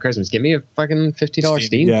do you want for Christmas? Give me a fucking $50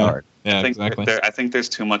 Steam card. Yeah, I think exactly. I think there's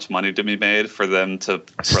too much money to be made for them to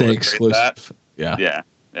Stay proliferate exclusive. that. Yeah,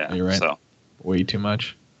 Yeah. you're right. So Way too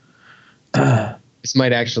much. This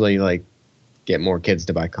might actually like get more kids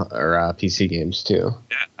to buy PC games too.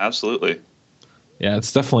 yeah, absolutely. Yeah,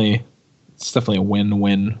 it's definitely a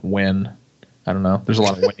win-win-win. I don't know. There's a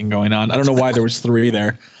lot of winning going on. I don't know why there was 3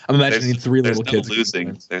 there. I'm imagining 3 little kids.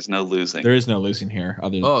 There's no losing. There is no losing here.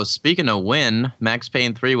 Other than Oh, speaking of win, Max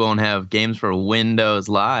Payne 3 won't have games for Windows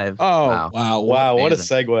Live. wow. Wow, what a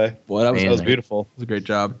Amazing. segue. Well, that was Amazing. Beautiful. a great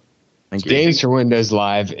job. Thank you. Games for Windows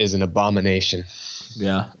Live is an abomination.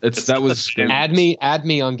 Yeah, that was shame. Add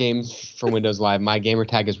me on Games for Windows Live. My gamer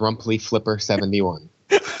tag is RumpleyFlipper71.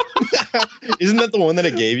 Isn't that the one that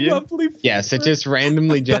it gave you? Yes, it just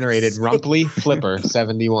randomly generated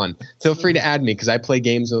RumpleyFlipper71. Feel free to add me because I play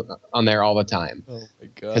games on there all the time. Oh my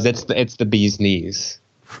Because god. it's the bee's knees.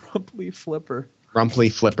 Rumply Flipper.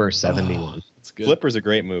 RumpleyFlipper71. That's good. Flipper's a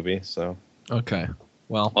great movie, so. Okay.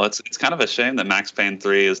 Well, Well, it's kind of a shame that Max Payne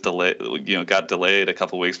 3 is delayed. Got delayed a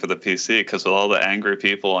couple weeks for the PC because with all the angry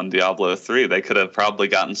people on Diablo 3, they could have probably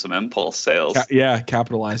gotten some impulse sales.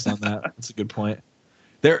 capitalized on that. That's a good point.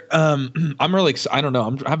 There, I'm really. I don't know.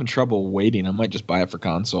 I'm having trouble waiting. I might just buy it for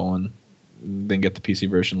console and then get the PC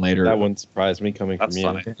version later. That wouldn't surprise me coming That's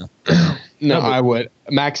from you. funny. No, I would.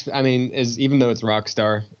 Max, I mean, even though it's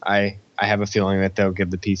Rockstar, I have a feeling that they'll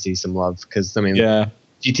give the PC some love because, I mean, Yeah.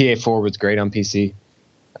 GTA 4 was great on PC.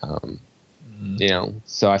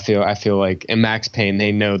 So I feel like in Max Payne,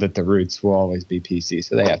 they know that the roots will always be PC,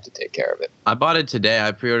 so they have to take care of it. I bought it today.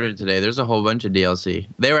 I pre-ordered it today. There's a whole bunch of DLC.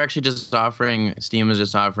 They were actually just offering. Steam was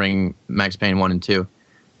just offering Max Payne 1 and 2.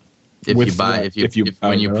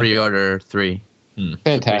 When you pre-order 3. Pretty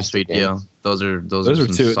Fantastic. sweet games. deal. Those are Those are some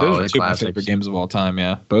two of my classics. favorite games of all time.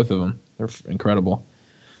 Yeah, both of them. They're incredible.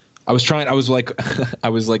 I was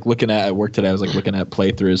looking at work today. I was like looking at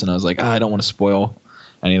playthroughs, and I was like, I don't want to spoil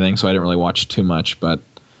anything, so I didn't really watch too much. But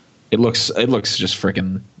it looks just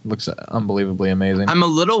looks unbelievably amazing. I'm a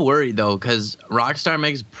little worried though, because Rockstar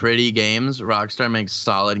makes pretty games. Rockstar makes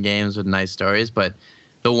solid games with nice stories, but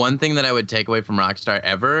the one thing that I would take away from Rockstar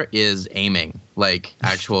ever is aiming, like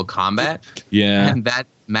actual combat. Yeah. And that's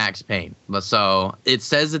Max Payne. So it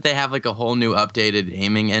says that they have like a whole new updated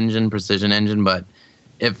aiming engine, precision engine, but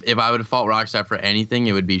if I would fault Rockstar for anything,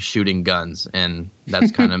 it would be shooting guns, and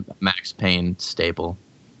that's kind of Max Payne staple.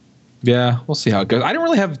 Yeah, we'll see how it goes. I didn't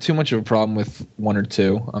really have too much of a problem with 1 or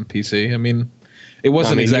 2 on PC. I mean, it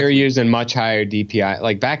wasn't exactly. You're using much higher DPI.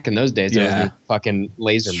 Like back in those days, there was no fucking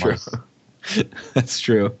laser mice. That's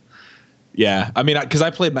true. Yeah, I mean, because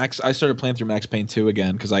I started playing through Max Payne 2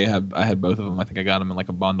 again because I had both of them. I think I got them in like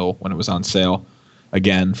a bundle when it was on sale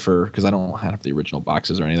again because I don't have the original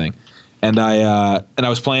boxes or anything. And I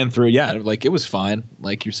was playing through. Yeah, like it was fine.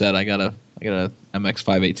 Like you said, I got a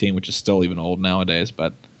MX518, which is still even old nowadays,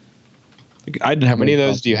 but. I didn't have How many of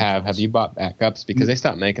those do you have? Have you bought backups? Because they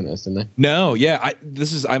stopped making those, didn't they? No, yeah.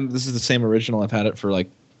 This is the same original. I've had it for like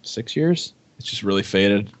 6 years. It's just really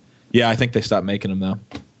faded. Yeah, I think they stopped making them though.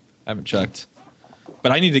 I haven't checked.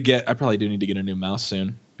 But I probably do need to get a new mouse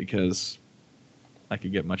soon because I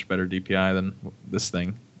could get much better DPI than this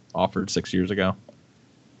thing offered 6 years ago.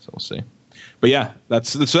 So we'll see. But yeah,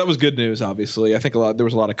 so that was good news. Obviously, I think there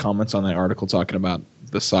was a lot of comments on that article talking about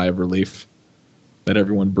the sigh of relief that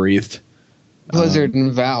everyone breathed. Blizzard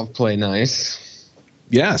and Valve play nice.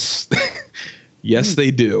 Yes. Yes,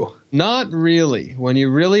 they do. Not really. When you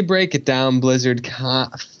really break it down, Blizzard kind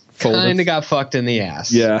of got fucked in the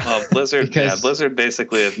ass. Yeah. Well, Blizzard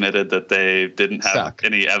basically admitted that they didn't have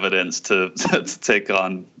any evidence to take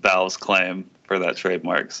on Valve's claim for that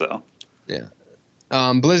trademark. So yeah.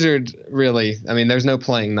 Blizzard really, I mean, there's no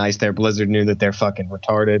playing nice there. Blizzard knew that they're fucking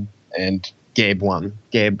retarded, and Gabe won.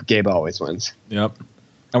 Gabe always wins. Yep.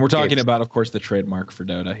 And we're talking about, of course, the trademark for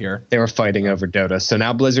Dota here. They were fighting over Dota. So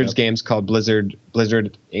now Blizzard's game's called Blizzard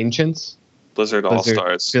Ancients. Blizzard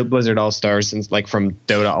All-Stars. Blizzard All-Stars, and like from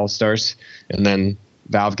Dota All-Stars. And then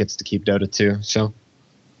Valve gets to keep Dota 2. So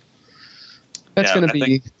that's going to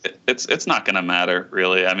be... It's not going to matter,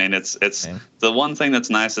 really. I mean, it's the one thing that's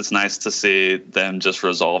nice. It's nice to see them just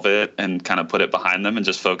resolve it and kind of put it behind them and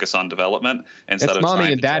just focus on development instead of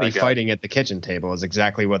mommy and daddy fighting at the kitchen table is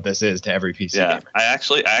exactly what this is to every PC gamer. I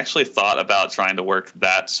actually thought about trying to work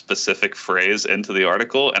that specific phrase into the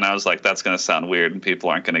article, and I was like, that's going to sound weird and people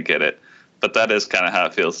aren't going to get it. But that is kind of how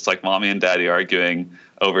it feels. It's like mommy and daddy arguing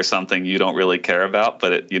over something you don't really care about,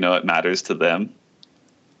 but it matters to them.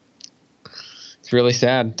 It's really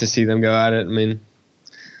sad to see them go at it. I mean,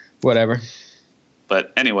 whatever.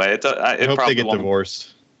 But anyway, I hope they get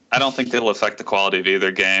divorced. I don't think it'll affect the quality of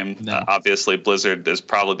either game. No. Obviously, Blizzard has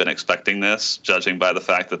probably been expecting this, judging by the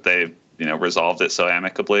fact that they resolved it so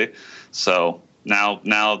amicably. So now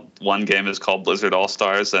one game is called Blizzard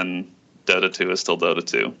All-Stars, and Dota 2 is still Dota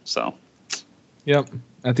 2. So. Yep.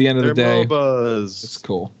 At the end of the day, MOBAs. It's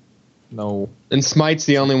cool. No. And Smite's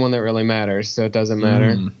the only one that really matters, so it doesn't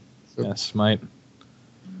matter. So yeah, Smite.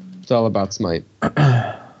 It's all about Smite.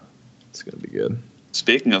 It's going to be good.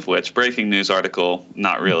 Speaking of which, breaking news article,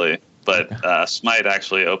 not really, but Smite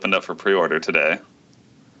actually opened up for pre-order today.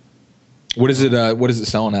 What is it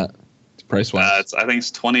selling at? Price-wise? I think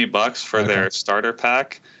it's $20 for their starter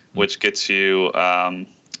pack, which gets you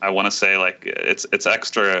I want to say like it's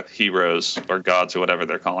extra heroes or gods or whatever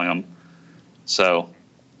they're calling them. So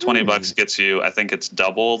 $20 gets you, I think it's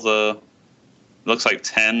double looks like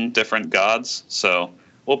 10 different gods. So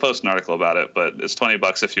we'll post an article about it, but it's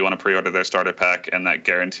 $20 if you want to pre-order their starter pack, and that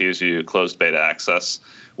guarantees you closed beta access,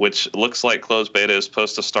 which looks like closed beta is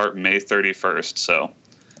supposed to start May 31st. So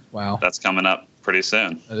wow, that's coming up pretty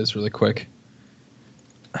soon. That is really quick.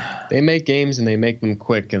 They make games and they make them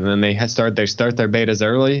quick, and then they start their betas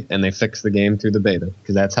early, and they fix the game through the beta,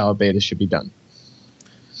 because that's how a beta should be done.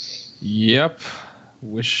 Yep.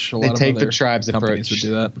 Wish a lot they of take other the tribes approach. Would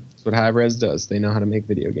do that. That's what High-Res does. They know how to make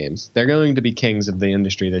video games. They're going to be kings of the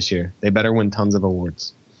industry this year. They better win tons of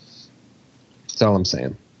awards. That's all I'm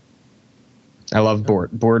saying. I love board.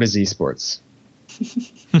 Board is esports.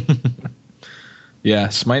 Yeah,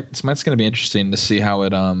 Smite's going to be interesting to see how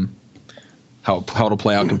it how it'll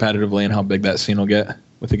play out competitively and how big that scene will get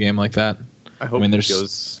with a game like that. I hope there's it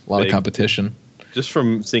goes a lot big. of competition. Just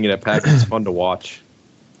from seeing it at PAX, it's fun to watch.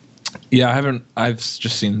 Yeah, I've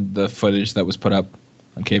just seen the footage that was put up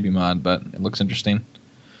on KBMOD, but it looks interesting.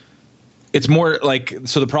 It's more like,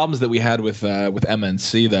 so the problems that we had with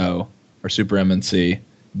MNC though, or Super MNC,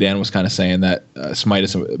 Dan was kind of saying that Smite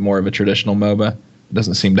is more of a traditional MOBA. It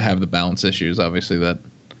doesn't seem to have the balance issues, obviously, that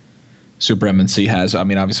Super MNC has. I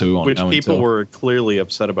mean, obviously we won't know. Which people were clearly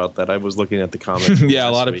upset about that. I was looking at the comments. Yeah,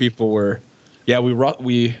 a lot of people were. Yeah, we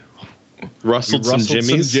rustled some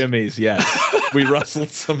jimmies. Some jimmies, yes. We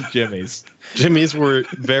rustled some jimmies. Jimmies were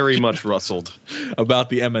very much rustled.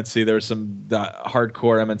 About the MNC. There were some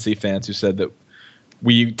hardcore MNC fans who said that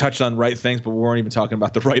we touched on right things, but we weren't even talking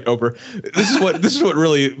about the right over. This is what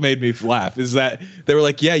really made me laugh, is that they were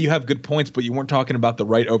like, yeah, you have good points, but you weren't talking about the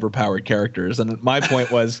right overpowered characters. And my point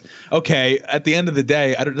was, okay, at the end of the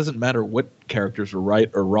day, it doesn't matter what characters are right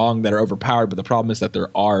or wrong that are overpowered, but the problem is that there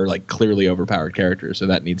are like clearly overpowered characters, so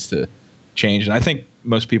that needs to change. And I think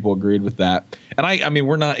most people agreed with that. And I mean,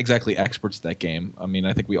 we're not exactly experts at that game. I mean,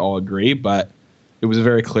 I think we all agree, but it was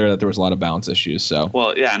very clear that there was a lot of balance issues. So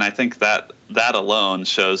well, yeah, and I think that alone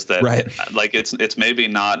shows that like it's maybe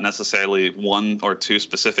not necessarily one or two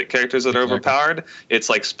specific characters that are overpowered. It's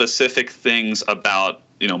like specific things about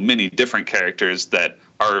many different characters that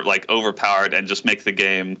are like overpowered and just make the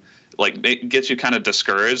game like it gets you kind of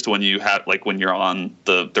discouraged when you have when you're on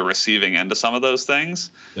the receiving end of some of those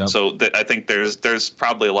things. Yep. So I think there's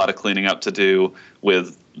probably a lot of cleaning up to do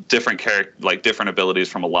with different different abilities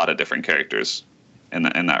from a lot of different characters. In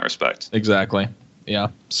that respect. Exactly. Yeah.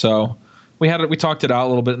 So we talked it out a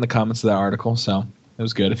little bit in the comments of that article, so it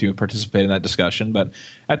was good if you participate in that discussion. But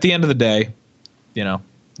at the end of the day,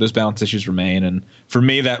 those balance issues remain. And for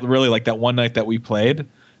me, that really, like that one night that we played,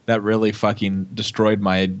 that really fucking destroyed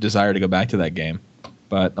my desire to go back to that game.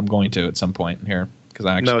 But I'm going to at some point here because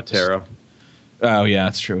I actually no Tara. Oh yeah,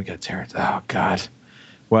 that's true. We got Terrence. Oh god.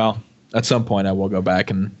 Well, at some point I will go back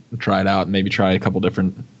and try it out and maybe try a couple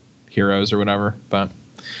different heroes or whatever. But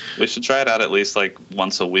We should try it out at least like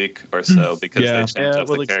once a week or so because they change up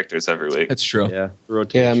the characters every week. it's true. Yeah,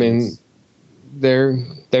 Yeah, I mean, they're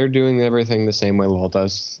doing everything the same way WoW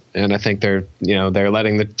does, and I think they're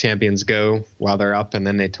letting the champions go while they're up, and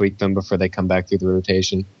then they tweak them before they come back through the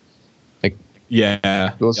rotation.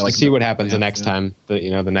 Yeah. We'll Yeah, like see what happens the yeah, next yeah. time.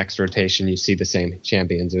 The next rotation, you see the same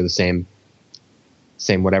champions or the same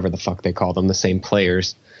whatever the fuck they call them, the same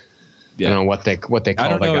players. Yeah. I don't know what they call the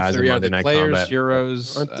guys in Monday Night players, Combat.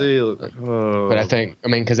 heroes. Aren't they? But I think,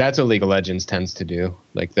 because that's what League of Legends tends to do.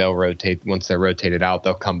 Like they'll rotate once they're rotated out,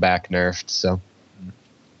 they'll come back nerfed. So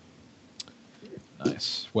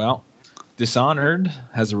Nice. Well, Dishonored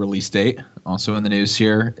has a release date. Also in the news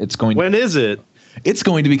here. When is it? It's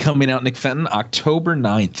going to be coming out, Nick Fenton, October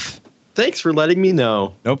 9th. Thanks for letting me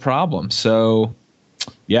know. No problem. So,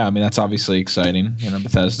 yeah, I mean, that's obviously exciting.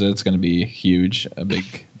 Bethesda, it's going to be huge, a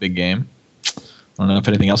big game. I don't know if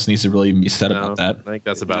anything else needs to really be said about that. I think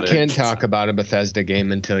that's about you it. can't talk about a Bethesda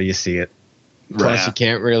game until you see it. Plus, you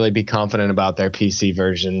can't really be confident about their PC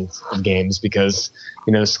versions of games because,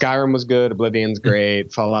 Skyrim was good, Oblivion's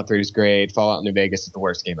great, Fallout 3 is great, Fallout New Vegas is the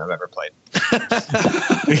worst game I've ever played.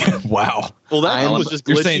 Wow. Well, that was just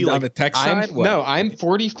You're glitchy, saying on the tech side? What? No, I'm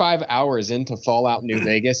 45 hours into Fallout New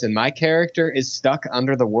Vegas, and my character is stuck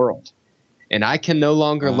under the world. And I can no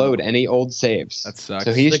longer load any old saves. That sucks.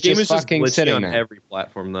 So he's the game just is just fucking glitchy sitting on there. every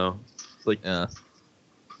platform, though. It's like Yeah.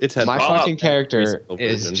 it's had My Fallout fucking character recent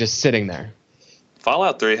is version. just sitting there.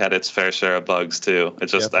 Fallout 3 had its fair share of bugs too.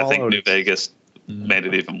 It's just Yeah, I think Fallout- New Vegas made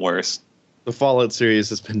it even worse. The Fallout series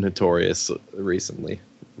has been notorious recently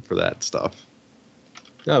for that stuff.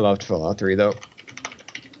 I loved Fallout 3, though.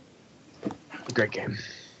 Great game.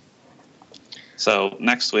 So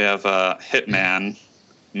next we have Hitman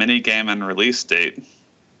mini game and release date.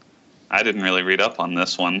 I didn't really read up on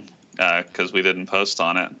this one because we didn't post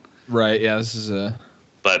on it. Right, yeah, this is a...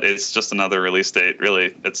 But it's just another release date,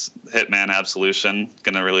 really. It's Hitman Absolution,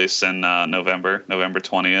 going to release in November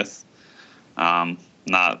 20th.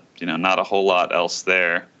 Not a whole lot else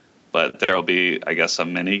there, but there'll be, I guess, a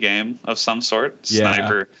mini game of some sort.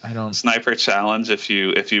 Yeah, Sniper challenge if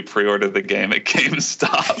you pre-order the game at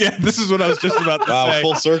GameStop. Yeah, this is what I was just about to Wow, say.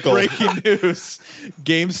 full circle. Breaking news.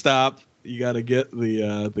 GameStop, you got to get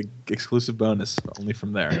the exclusive bonus only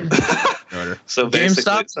from there. So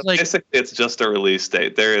basically, it's just a release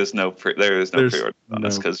date. There is no pre-order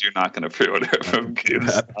bonus because you're not going to pre-order it from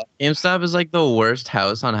GameStop. GameStop is like the worst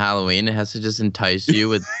house on Halloween. It has to just entice you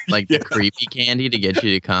with like the creepy candy to get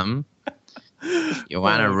you to come. You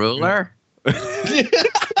want a ruler? I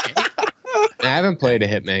haven't played a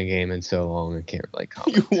Hitman game in so long, I can't really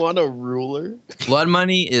comment. You want a ruler? Blood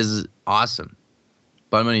Money is awesome.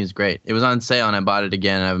 Blood Money is great. It was on sale and I bought it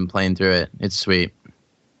again. I've been playing through it. It's sweet.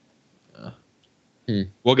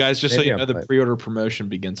 Well, guys, just Maybe so you I'll know, the play it. pre-order promotion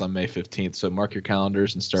begins on May 15th, so mark your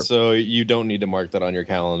calendars and start. So you don't need to mark that on your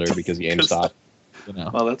calendar because GameStop.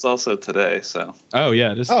 Well, that's also today, so Oh,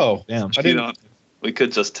 yeah. Just, Oh, damn. I didn't. we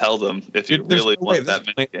could just tell them if you Dude, there's really no way want that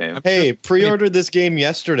this- mini game. Hey, pre-order this game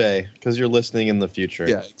yesterday because you're listening in the future.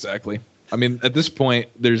 Yeah, exactly. I mean, at this point,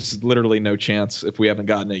 there's literally no chance if we haven't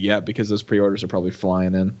gotten it yet because those pre-orders are probably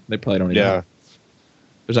flying in. They probably don't even. Yeah.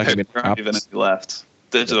 There's not going to be There aren't even any left.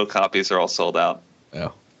 Digital copies are all sold out.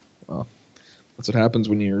 Oh, well, that's what happens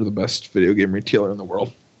when you're the best video game retailer in the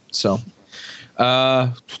world. So,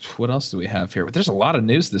 what else do we have here? There's a lot of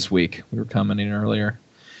news this week. We were commenting earlier.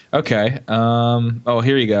 Okay.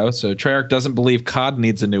 Here you go. So Treyarch doesn't believe COD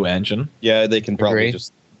needs a new engine. Yeah, they can probably Agree.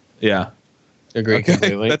 just. Yeah. Agree Okay.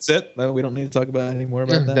 completely. That's it. No, we don't need to talk about any more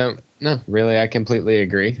about that. No, really, I completely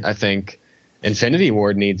agree. I think Infinity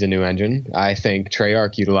Ward needs a new engine. I think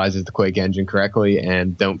Treyarch utilizes the Quake engine correctly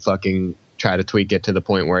and don't fucking try to tweak it to the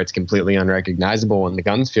point where it's completely unrecognizable and the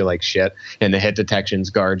guns feel like shit and the hit detection's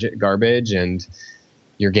garbage and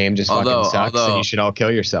your game just fucking sucks and you should all kill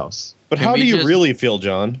yourselves. But Can how we do you just- really feel,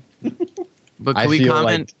 John? But I can we feel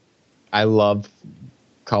comment? like I love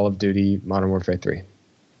Call of Duty Modern Warfare 3.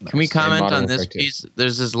 Can we comment Modern on this Warfare 2. piece?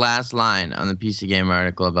 There's this last line on the PC Gamer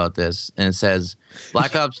article about this, and it says,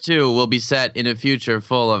 Black Ops 2 will be set in a future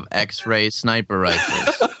full of X-ray sniper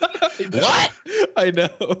rifles. What? I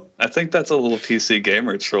know. I think that's a little PC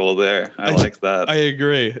gamer troll there. I like that. I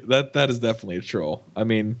agree. That is definitely a troll. I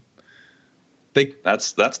mean,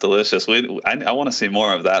 That's delicious. I want to see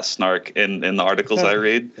more of that snark in the articles I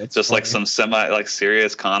read. That's Just like funny. some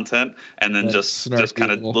serious content, and then That just snarky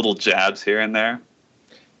kind of little jabs here and there.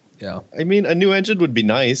 yeah. I mean, a new engine would be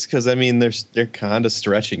nice because I mean, they're kind of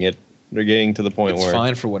stretching it They're getting to the point It's where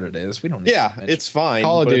fine for what it is. We don't need to mention it's fine.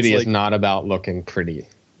 Call of but it's Duty is like, not about looking pretty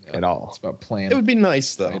at all. It's about playing. It would be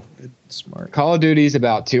nice though. Smart. Call of Duty is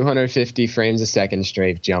about 250 frames a second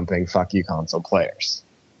straight jumping. Fuck you, console players.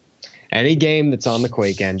 Any game that's on the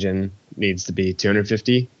Quake engine needs to be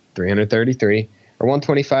 250, 333, or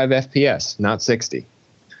 125 FPS, not 60.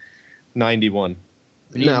 91.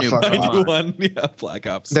 No, fuck off. 91. Yeah, Black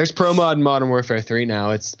Ops. There's pro mod in Modern Warfare 3 now.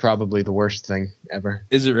 It's probably the worst thing ever.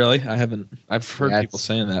 Is it really? I've heard Yeah, people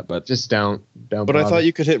saying that, but Just don't. But bother. I thought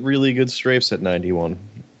you could hit really good strafes at 91.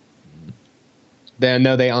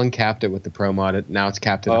 They uncapped it with the pro mod. Now it's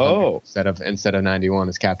capped at 100 Oh. instead of 91.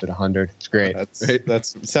 It's capped at 100. It's great.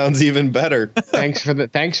 That's sounds even better. thanks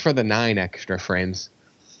for the 9 extra frames.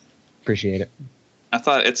 Appreciate it. I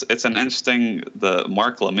thought it's an interesting. The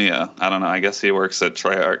Mark Lamia, I don't know. I guess he works at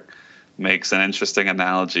Treyarch, makes an interesting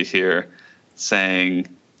analogy here, saying,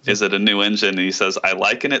 "Is it a new engine?" And he says, "I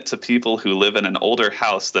liken it to people who live in an older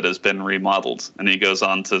house that has been remodeled." And he goes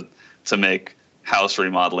on to make house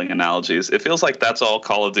remodeling analogies. It feels like that's all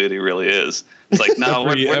Call of Duty really is. It's like, no,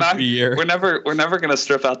 we're not. year. We're never going to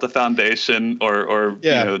strip out the foundation or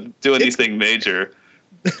do anything major.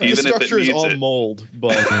 Even the structure if it is all needs it. mold,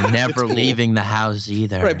 but You're never it's cool. leaving the house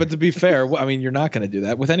either. right. But to be fair, you're not going to do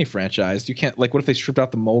that with any franchise. You can't. Like, what if they stripped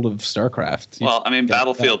out the mold of StarCraft? Well, I mean,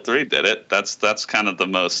 Battlefield 3 did it. That's kind of the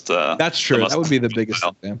most. That's true. the most That would be the biggest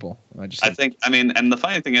well. example. I think. I mean, and the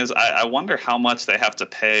funny thing is, I wonder how much they have to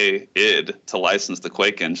pay id to license the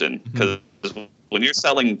Quake engine, because when you're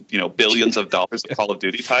selling, billions of dollars of Call of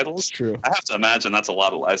Duty titles, true. I have to imagine that's a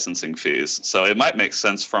lot of licensing fees. So it might make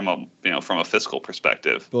sense from a fiscal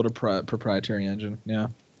perspective. Build a proprietary engine. Yeah,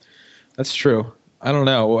 that's true. I don't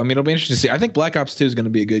know. I mean, it'll be interesting to see. I think Black Ops 2 is going to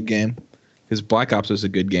be a good game because Black Ops was a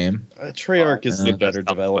good game. Treyarch is the better That's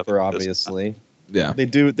not developer, what it is. obviously. Yeah, They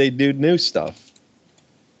do new stuff.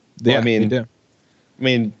 yeah. I mean, they do. I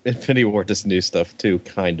mean, Infinity Ward does new stuff too,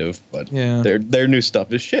 kind of, but Yeah. their new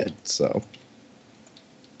stuff is shit. So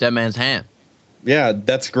Dead Man's Hand. yeah,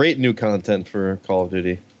 that's great new content for Call of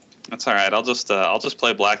Duty. That's all right. I'll just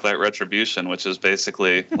play Blacklight Retribution, which is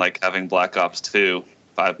basically like having Black Ops 2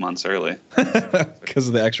 5 months early. Because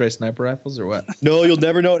of the X-ray sniper rifles or what? No, you'll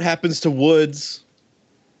never know what happens to Woods.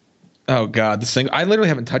 Oh God, I literally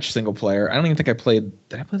haven't touched single player. I don't even think I played.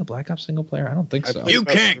 Did I play the Black Ops single player? I don't think I so. played- You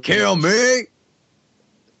can't kill me.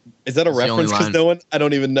 Is that a That's the only reference? Because line. no one, I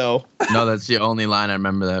don't even know. No, that's the only line I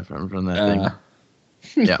remember that from that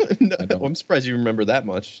thing. Yeah. No, I don't. I'm surprised you remember that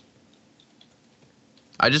much.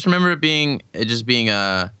 I just remember it just being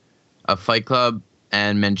a Fight Club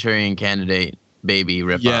and Manchurian Candidate baby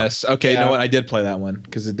ripoff. Yes. Okay. You Yeah. know what? I did play that one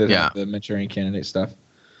because it did Yeah. have the Manchurian Candidate stuff.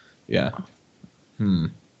 Yeah.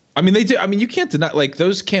 I mean, they do. I mean, you can't deny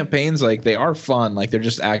those campaigns. Like they are fun. Like they're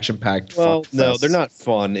just action packed. Well, no, they're not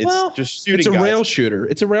fun. It's just shooting. It's a guys. rail shooter.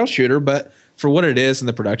 It's a rail shooter, but for what it is and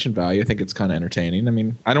the production value, I think it's kind of entertaining. I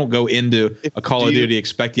mean, I don't go into a Call of Duty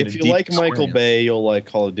expecting If a you deep like Michael experience. Bay, you'll like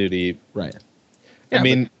Call of Duty. Right. I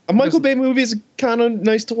mean, a Michael Bay movie is kind of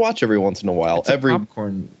nice to watch every once in a while. It's a Every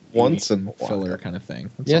popcorn once in a while. filler kind of thing.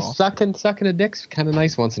 That's Yeah, all. sucking a dick's kind of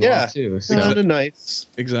nice once in a while too. So. kind of nice.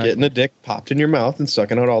 Exactly. Getting a dick popped in your mouth and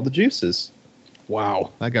sucking out all the juices.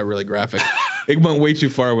 Wow, that got really graphic. It went way too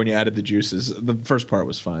far when you added the juices. The first part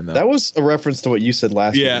was fine though. That was a reference to what you said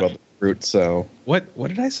last week Yeah. about the fruit. So What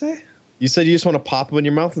did I say? you said you just want to pop them in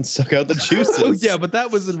your mouth and suck out the juices. Oh yeah, but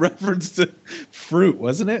that was in reference to fruit,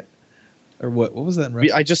 wasn't it? Or what? What was that in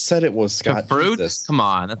reference? I just said it was, The Scott. fruit? Jesus. Come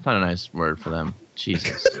on, that's not a nice word for them.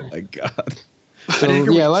 Jesus. Oh my God. So, I didn't hear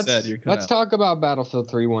what yeah, you let's said. You're cut let's out. talk about Battlefield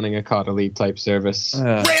 3 wanting a COD Elite type service.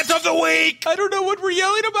 Rant of the week! I don't know what we're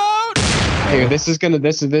yelling about. Hey,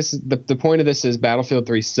 the point of this is Battlefield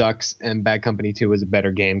 3 sucks and Bad Company 2 is a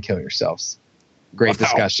better game. Kill yourselves. Great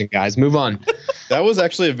discussion, guys. Move on. That was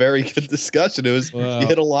actually a very good discussion. It was Wow. you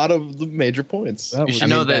hit a lot of the major points. That You was- should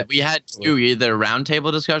know that we had two, either a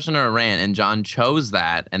roundtable discussion or a rant, and John chose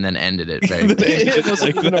that and then ended it very quickly. It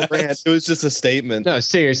wasn't even a rant. It was just a statement. No,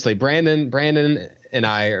 seriously, Brandon and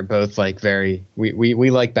I are both like we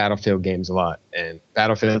like Battlefield games a lot, and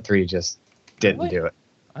Battlefield 3 just didn't do it.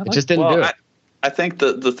 It just didn't do it. I think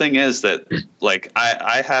the thing is that like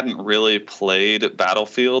I hadn't really played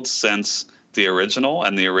Battlefield since the original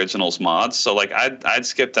and the original's mods. So like I'd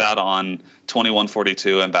skipped out on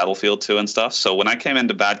 2142 and Battlefield 2 and stuff. So when I came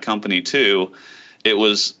into Bad Company 2, it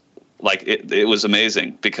was like it was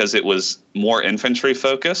amazing because it was more infantry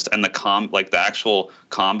focused and the actual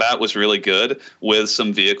combat was really good with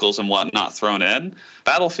some vehicles and whatnot thrown in.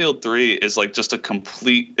 Battlefield 3 is like just a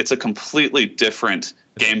completely different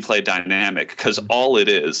gameplay dynamic because all it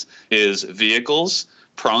is vehicles,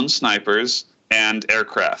 prone snipers, and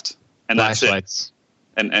aircraft. and that's it. Flashlights.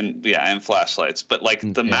 And flashlights. But like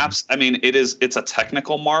the maps, I mean, it's a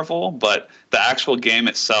technical marvel, but the actual game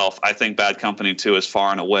itself, I think Bad Company 2 is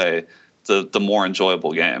far and away the more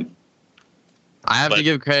enjoyable game. I have to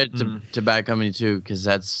give credit to Bad Company 2 because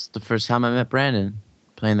that's the first time I met Brandon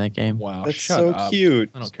playing that game. Wow, That's shut so up. cute.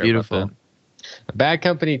 I don't care Beautiful. about Bad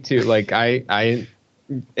Company 2, like I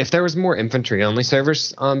if there was more infantry only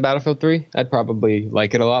servers on Battlefield 3, I'd probably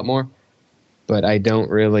like it a lot more. But I don't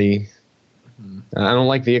really I don't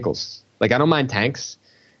like vehicles. Like I don't mind tanks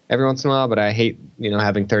every once in a while, but I hate,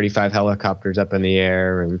 having 35 helicopters up in the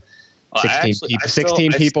air and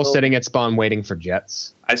 16 people sitting at spawn waiting for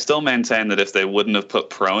jets. I still maintain that if they wouldn't have put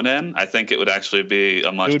prone in, I think it would actually be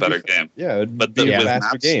a much better game. Yeah, it'd But be a with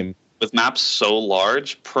faster maps, game. with maps so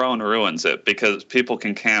large, prone ruins it because people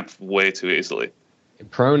can camp way too easily.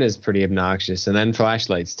 Prone is pretty obnoxious, and then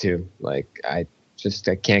flashlights too. Like I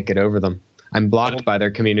can't get over them. I'm blocked by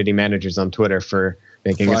their community managers on Twitter for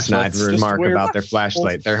making a snide remark about their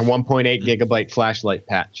flashlight. Their 1.8 gigabyte flashlight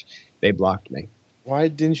patch. They blocked me. Why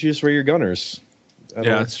didn't you just wear your gunners?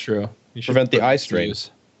 Yeah, that's true. You should Prevent the put eye these. strain.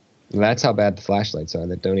 That's how bad the flashlights are.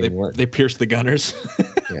 That don't even work. They pierce the gunners.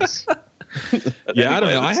 Yes. Yeah, I don't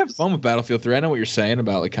know. I have fun with Battlefield 3. I know what you're saying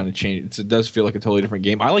about like kind of change. It does feel like a totally different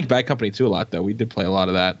game. I like Bad Company 2 a lot, though. We did play a lot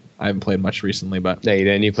of that. I haven't played much recently, but Yeah, you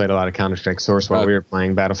didn't. You played a lot of Counter-Strike Source while we were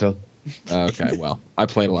playing Battlefield. okay. Well, I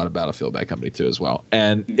played a lot of Battlefield Bad Company 2 as well,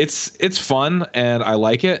 and it's fun and I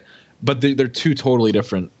like it. But they're two totally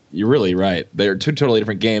different. You're really right. They're two totally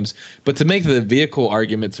different games. But to make the vehicle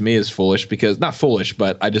argument to me is foolish because not foolish,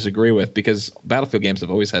 but I disagree with because Battlefield games have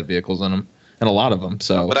always had vehicles in them. And a lot of them.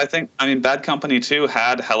 So, but I mean, Bad Company 2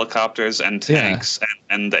 had helicopters and tanks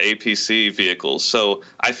and the APC vehicles. So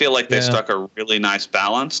I feel like they struck a really nice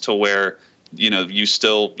balance to where you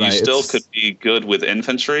still could be good with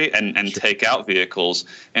infantry and take out vehicles.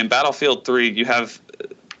 In Battlefield 3, you have.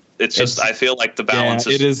 I feel like the balance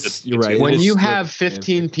is. You're right. When you have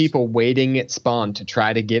 15 people waiting at spawn to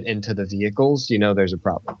try to get into the vehicles, there's a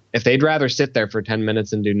problem. If they'd rather sit there for 10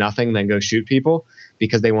 minutes and do nothing than go shoot people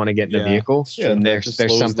because they want to get in the vehicle, then there's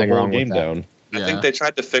something wrong with that. Down. I think they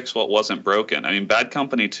tried to fix what wasn't broken. I mean, Bad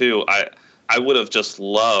Company 2, I would have just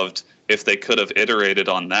loved if they could have iterated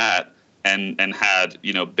on that and had,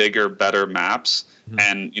 bigger, better maps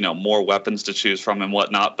and, more weapons to choose from and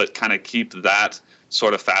whatnot, but kind of keep that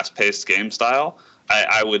sort of fast-paced game style.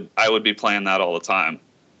 I would be playing that all the time.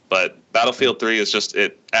 But Battlefield 3 is just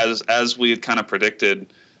as we had kind of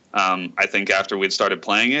predicted. I think after we'd started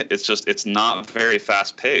playing it, it's not very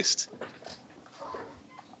fast-paced.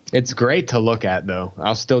 It's great to look at, though.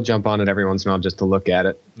 I'll still jump on it every once in a while just to look at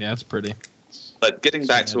it. Yeah, it's pretty. But getting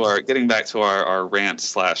back to our rant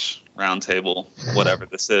 / roundtable, whatever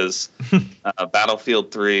this is,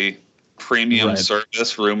 Battlefield 3 premium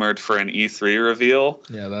service rumored for an E3 reveal.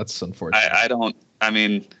 Yeah, that's unfortunate.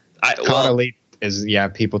 COD Elite is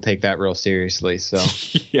people take that real seriously. So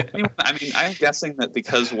yeah, I mean, I'm guessing that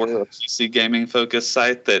because we're a PC gaming focused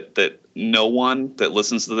site, that no one that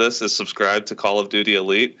listens to this is subscribed to Call of Duty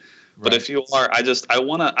Elite. But if you are, I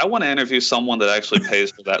want to interview someone that actually pays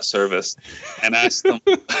for that service and ask them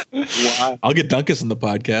why. I'll get Dunkus in the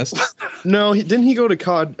podcast. No, didn't he go to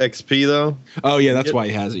COD XP though? Oh yeah, that's why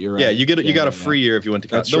he has it. You're right. Yeah, you got a free year if you went to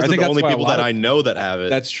COD. That's Those true. are the only people that I know that have it.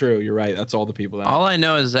 That's true. You're right. That's all the people that. All I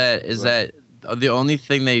know is that the only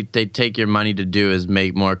thing they take your money to do is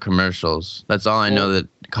make more commercials. That's all I know that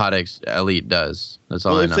COD Elite does. That's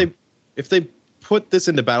all I know. If they put this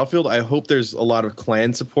into Battlefield, I hope there's a lot of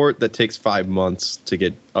clan support that takes 5 months to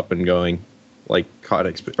get up and going, like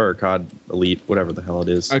COD or COD Elite, whatever the hell it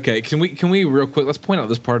is. Okay, can we real quick? Let's point out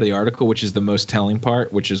this part of the article, which is the most telling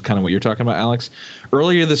part, which is kind of what you're talking about, Alex.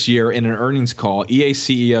 Earlier this year, in an earnings call, EA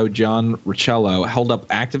CEO John Ricciello held up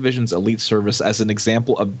Activision's Elite service as an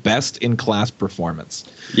example of best-in-class performance.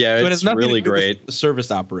 Yeah, so it's really great. The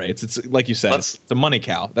service operates. It's like you said, it's the money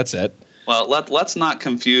cow. That's it. Well, let's not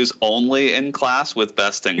confuse only in class with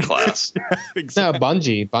best in class. No,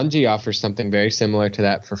 Bungie offers something very similar to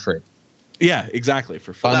that for free. Yeah, exactly.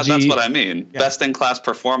 For free. That's what I mean. Yeah. Best in class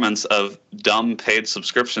performance of dumb paid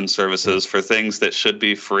subscription services for things that should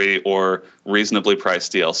be free or reasonably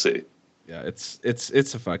priced DLC. Yeah, it's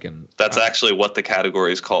a fucking. That's actually what the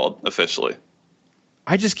category is called officially.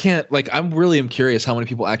 I just can't I'm really curious how many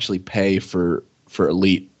people actually pay for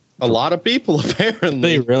Elite. A lot of people, apparently.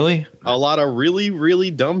 They really? A lot of really,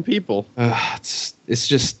 really dumb people. It's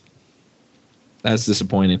just that's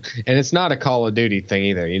disappointing. And it's not a Call of Duty thing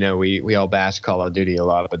either. We all bash Call of Duty a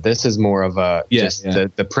lot, but this is more of a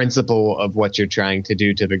the principle of what you're trying to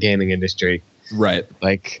do to the gaming industry. Right.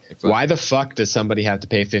 Like, why the fuck does somebody have to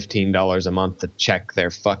pay $15 a month to check their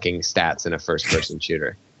fucking stats in a first-person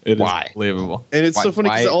shooter? Why? Unbelievable. And it's so funny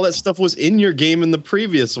because all that stuff was in your game in the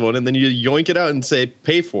previous one, and then you yoink it out and say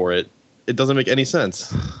pay for it. It doesn't make any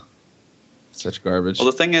sense. Such garbage. Well,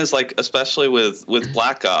 the thing is, like, especially with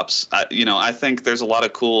Black Ops, I think there's a lot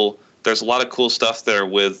of cool stuff there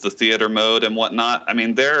with the theater mode and whatnot. I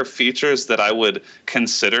mean, there are features that I would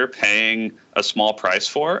consider paying a small price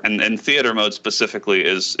for, and theater mode specifically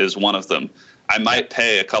is one of them. I might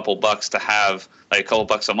pay a couple bucks to have, like, a couple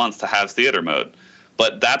bucks a month to have theater mode.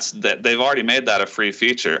 But they've already made that a free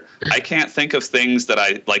feature. I can't think of things that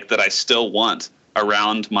I still want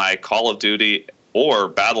around my Call of Duty or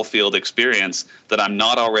Battlefield experience that I'm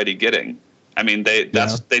not already getting. I mean, they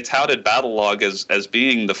touted Battle Log as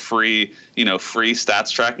being the free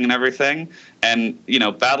stats tracking and everything. And,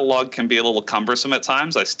 Battle Log can be a little cumbersome at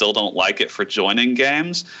times. I still don't like it for joining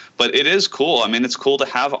games, but it is cool. I mean, it's cool to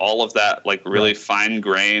have all of that, like, really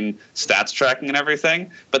fine-grained stats tracking and everything,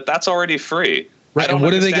 but that's already free. Right, and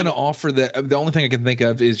what are they going to offer? The only thing I can think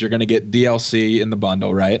of is you're going to get DLC in the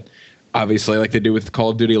bundle, right? Obviously, like they do with Call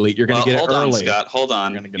of Duty Elite, you're going to get it early. Hold on, Scott. Hold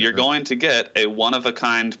on. You're going to get a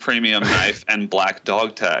one-of-a-kind premium knife and black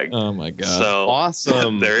dog tag. Oh, my God. So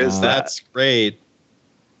awesome. There is that. That's great.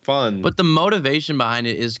 Fun. But the motivation behind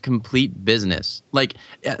it is complete business. Like,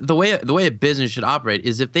 the way a business should operate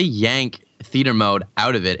is if they yank theater mode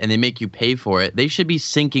out of it and they make you pay for it, they should be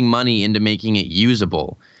sinking money into making it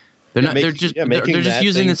usable. They're just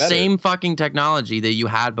using the same fucking technology that you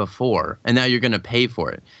had before, and now you're going to pay for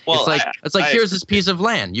it. Well, it's like here's this piece of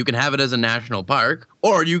land. You can have it as a national park,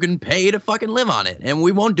 or you can pay to fucking live on it, and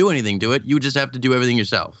we won't do anything to it. You just have to do everything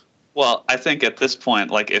yourself. Well, I think at this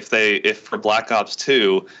point, like if for Black Ops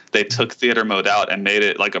 2 they took theater mode out and made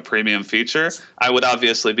it like a premium feature, I would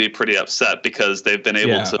obviously be pretty upset because they've been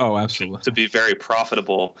able to be very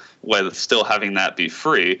profitable with still having that be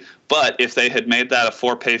free. But if they had made that a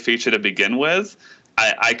for-pay feature to begin with,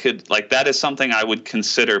 I could, like, that is something I would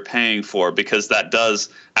consider paying for because that does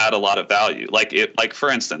add a lot of value. Like for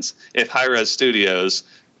instance, if Hi-Rez Studios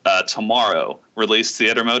tomorrow released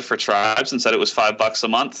theater mode for Tribes and said it was $5 a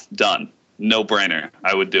month, done. No brainer.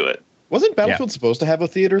 I would do it. Wasn't Battlefield supposed to have a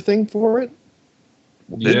theater thing for it?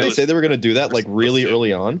 Didn't they say they were going to do that like really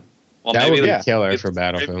early on? Well, that maybe would be killer for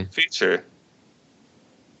Battlefield. Feature.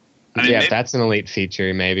 That's an elite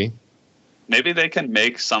feature, maybe. Maybe they can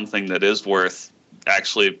make something that is worth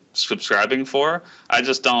actually subscribing for. I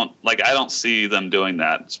just don't I don't see them doing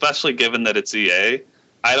that, especially given that it's EA.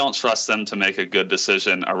 I don't trust them to make a good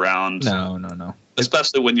decision around. No.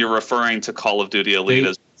 Especially when you're referring to Call of Duty Elite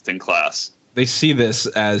as best in class. They see this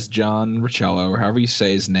as John Riccello, or however you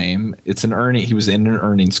say his name. It's an earning. He was in an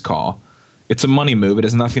earnings call. It's a money move. It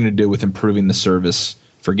has nothing to do with improving the service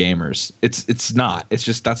for gamers. It's not. It's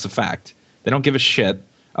just that's a fact. They don't give a shit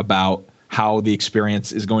about how the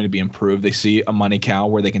experience is going to be improved. They see a money cow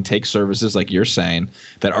where they can take services like you're saying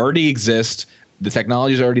that already exist. The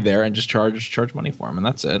technology is already there, and just charge money for them, and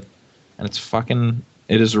that's it. And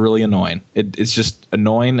it is really annoying. It's just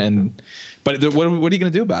annoying, but what are you going to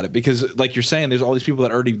do about it? Because like you're saying, there's all these people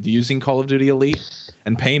that are already using Call of Duty Elite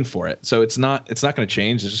and paying for it. So it's not going to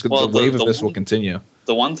change. It's just the wave of this will continue.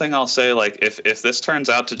 The one thing I'll say, like, if this turns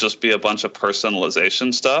out to just be a bunch of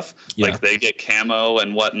personalization stuff, like they get camo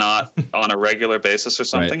and whatnot on a regular basis or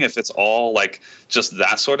something, if it's all like just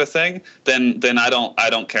that sort of thing, then I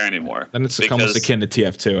don't care anymore. Then it's almost akin to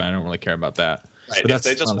TF2. I don't really care about that. Right. If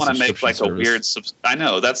they just want to make like a weird, I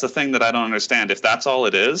know that's the thing that I don't understand. If that's all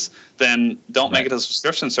it is, then don't make it a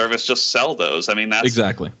subscription service. Just sell those. I mean, that's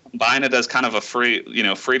exactly buying it as kind of a free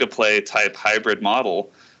to play type hybrid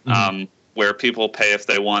model. Where people pay if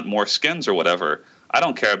they want more skins or whatever. I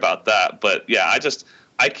don't care about that. But yeah,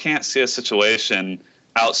 I can't see a situation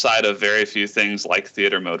outside of very few things like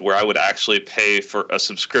theater mode where I would actually pay for a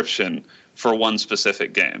subscription for one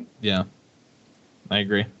specific game. Yeah, I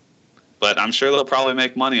agree. But I'm sure they'll probably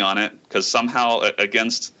make money on it because somehow,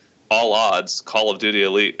 against all odds, Call of Duty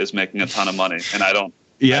Elite is making a ton of money. And I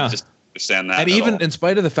just understand that. And even in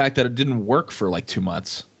spite of the fact that it didn't work for like 2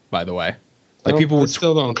 months, by the way. Like I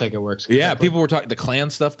still don't think it works. Yeah, people were talking. The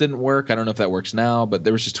clan stuff didn't work. I don't know if that works now, but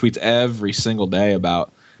there was just tweets every single day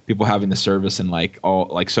about people having the service and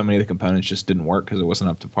so many of the components just didn't work because it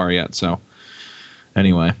wasn't up to par yet. So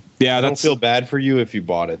anyway, yeah, I don't feel bad for you if you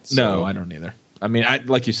bought it. So. No, I don't either. I mean,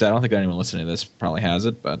 like you said, I don't think anyone listening to this probably has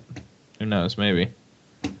it, but who knows? Maybe.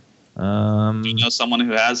 If you know someone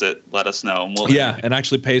who has it, let us know. And and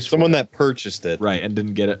actually pays for someone that purchased it, right, and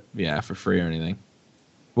didn't get it, for free or anything.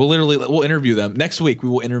 We'll interview them next week. We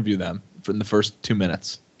will interview them in the first 2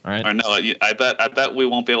 minutes. All right. Or no, I bet we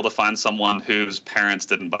won't be able to find someone whose parents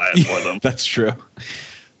didn't buy it for them. That's true.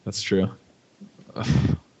 That's true.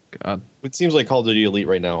 Oh, God. It seems like Call of Duty Elite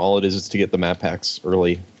right now. All it is to get the map packs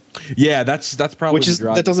early. Yeah, that's probably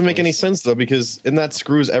that doesn't make any sense though, because that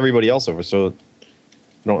screws everybody else over. So I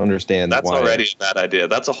don't understand. That's why. already a bad idea.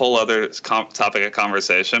 That's a whole other topic of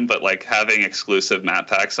conversation. But like having exclusive map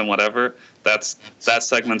packs and whatever, that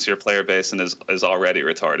segments your player base and is already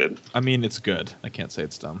retarded. I mean, it's good. I can't say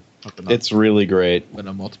it's dumb. It's really great. Been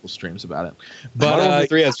on multiple streams about it. But But Modern Warfare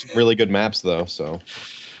 3 has really good maps though. So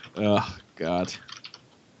oh God.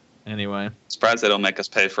 Anyway, Surprised they don't make us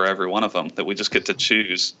pay for every one of them. That we just get to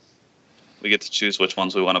choose. We get to choose which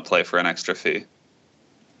ones we want to play for an extra fee.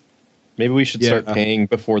 maybe we should start paying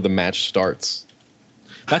before the match starts.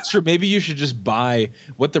 that's true. Maybe you should just buy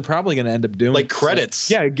what they're probably going to end up doing, Like credits.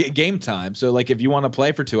 Yeah, game time. So like if you want to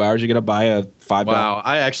play for 2 hours, you're going to buy a $5. Wow,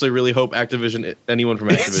 I actually really hope anyone from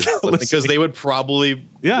Activision, because they would probably,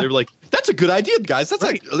 they're like, that's a good idea, guys.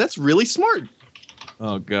 That's really smart.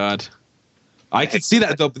 Oh God, I could see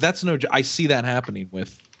that though, but that's I see that happening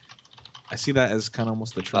I see that as kind of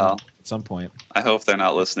almost the trend at some point. I hope they're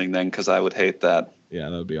not listening then, because I would hate that. Yeah,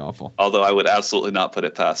 that would be awful. Although I would absolutely not put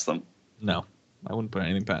it past them. No, I wouldn't put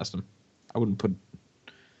anything past them. I wouldn't put.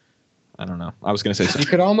 I don't know. I was going to say something. You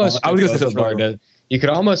could almost. You could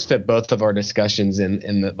almost fit both of our discussions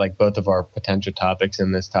in the, like both of our potential topics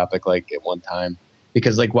in this topic like at one time,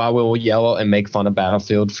 because like while we'll yell and make fun of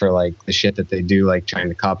Battlefield for like the shit that they do, like trying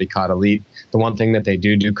to copy COD Elite, the one thing that they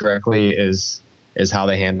do correctly is how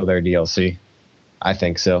they handle their DLC. I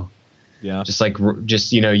think so. Yeah.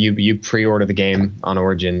 You pre-order the game on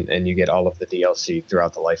Origin and you get all of the DLC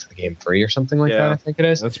throughout the life of the game free or something like that. I think it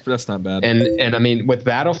is. That's not bad. And I mean, with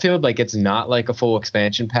Battlefield, like it's not like a full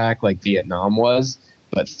expansion pack like Vietnam was,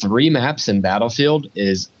 but 3 maps in Battlefield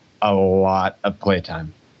is a lot of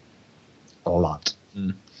playtime. A lot.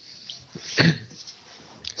 Mm.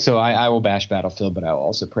 So I will bash Battlefield, but I will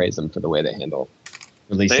also praise them for the way they handle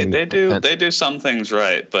releasing. They do some things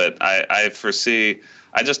right, but I foresee.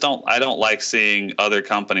 I don't like seeing other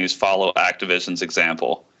companies follow Activision's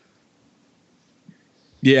example.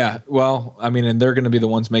 Yeah, well, I mean, and they're going to be the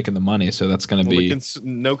ones making the money, so that's going to be.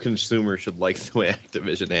 No consumer should like the way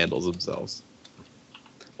Activision handles themselves.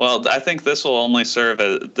 Well, I think this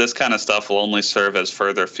kind of stuff will only serve as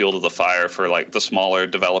further fuel to the fire for like the smaller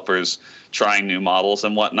developers trying new models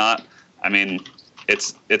and whatnot. I mean,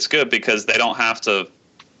 it's good because they don't have to,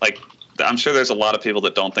 like, I'm sure there's a lot of people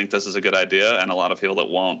that don't think this is a good idea and a lot of people that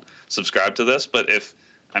won't subscribe to this. But if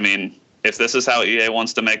this is how EA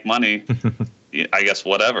wants to make money, I guess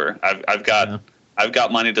whatever. I've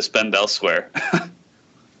got money to spend elsewhere.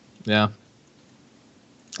 Yeah.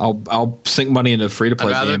 I'll sink money into free to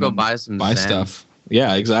play. I'd rather go buy stuff.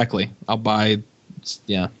 Yeah, exactly. I'll do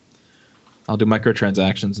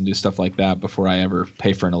microtransactions and do stuff like that before I ever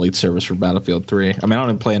pay for an Elite service for Battlefield 3. I mean, I don't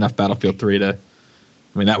even play enough Battlefield 3 to.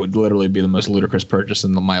 I mean, that would literally be the most ludicrous purchase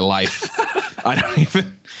in my life. I don't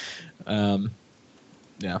even.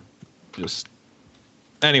 Just.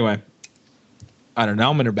 Anyway. I don't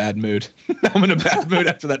know. I'm in a bad mood. I'm in a bad mood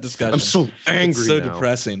after that discussion. I'm so angry. It's so now.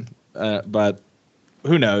 depressing. But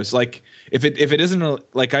who knows? Like, if it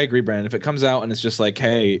isn't like, I agree, Brandon. If it comes out and it's just like,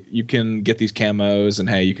 hey, you can get these camos and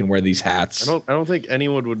hey, you can wear these hats. I don't think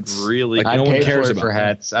anyone would really. Like, no one cares about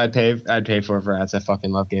hats. I'd pay for it for hats. I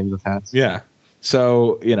fucking love games with hats. Yeah.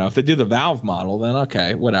 So, if they do the Valve model, then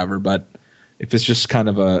okay, whatever. But if it's just kind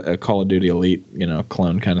of a Call of Duty Elite,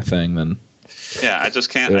 clone kind of thing, then. Yeah, I just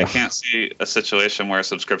can't. I can't see a situation where a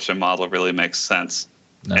subscription model really makes sense,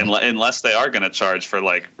 unless they are going to charge for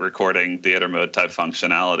like recording theater mode type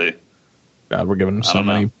functionality. God, we're giving them so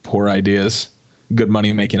many poor ideas, good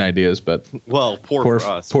money making ideas, but poor for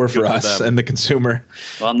us, poor for us and the consumer.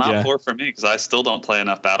 Well, not poor for me because I still don't play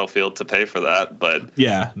enough Battlefield to pay for that. But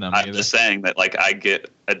I'm just saying that like I get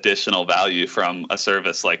additional value from a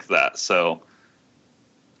service like that, so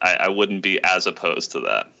I wouldn't be as opposed to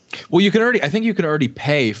that. Well, I think you could already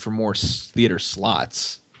pay for more theater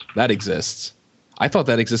slots. That exists. I thought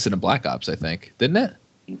that existed in Black Ops, I think. Didn't it?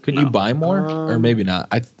 Couldn't you buy more? Or maybe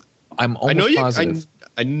not. I'm almost positive.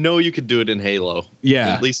 I know you could do it in Halo. Yeah.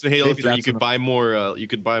 At least in Halo 3, you could buy more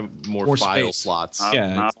more file space. slots. Not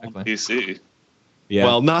exactly. on PC. Yeah.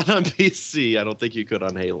 Well, not on PC. I don't think you could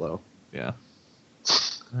on Halo. Yeah.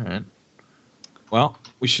 All right. Well,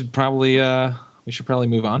 we should probably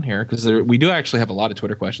move on here because we do actually have a lot of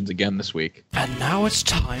Twitter questions again this week. And now it's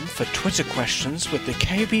time for Twitter questions with the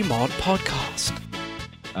KBMOD podcast.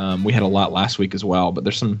 We had a lot last week as well, but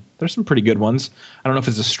there's some pretty good ones. I don't know if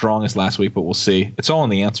it's as strong as last week, but we'll see. It's all in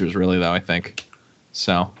the answers, really, though, I think.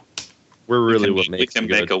 So We're really we what can, we makes can it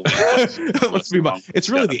make good. a Let's be it's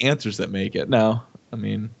really the answers that make it. No, I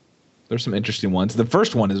mean, there's some interesting ones. The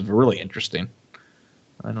first one is really interesting.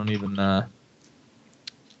 I don't even. I'm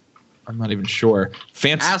not even sure.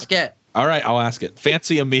 Fancy. Ask it. All right, I'll ask it.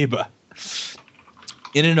 Fancy amoeba.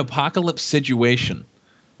 In an apocalypse situation,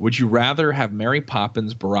 would you rather have Mary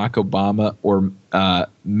Poppins, Barack Obama, or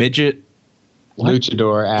midget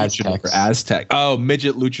Luchador Aztecs. Luchador Aztec. Oh,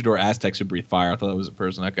 midget Luchador Aztecs who breathe fire. I thought that was a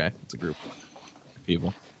person. Okay, it's a group of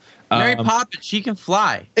people. Mary Poppins, she can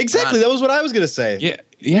fly. Exactly, that was what I was gonna say. Yeah.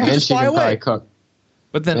 And she can probably cook.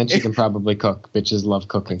 But then And she can probably cook. Bitches love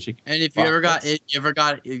cooking. And if you ever got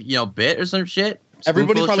bit or some shit,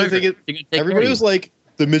 Everybody spoonful of probably sugar, think she can take everybody care of was you. like,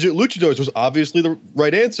 the midget luchadors was obviously the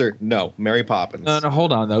right answer. No, Mary Poppins. No,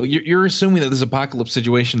 hold on though. You're assuming that this apocalypse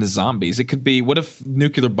situation is zombies. It could be. What if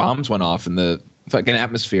nuclear bombs went off and the fucking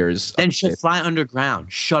atmosphere is? Then she'll fly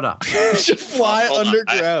underground. Shut up. Should fly Hold on.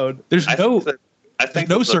 underground. There's I no. think There's that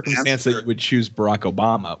no the circumstance that answer- you would choose Barack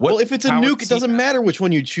Obama. Well, if it's a Howard nuke, it doesn't Seaman? matter which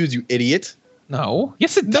one you choose, you idiot. No.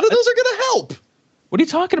 Yes, it None does. of those are gonna help. What are you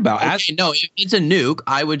talking about? Okay, no, if it's a nuke,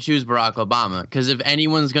 I would choose Barack Obama because if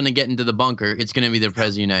anyone's going to get into the bunker, it's going to be the president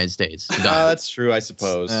of the United States. Done. That's true, I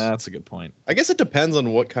suppose. That's a good point. I guess it depends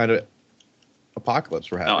on what kind of apocalypse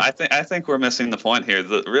we're having. No, I think we're missing the point here.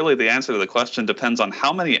 Really, the answer to the question depends on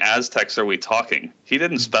how many Aztecs are we talking. He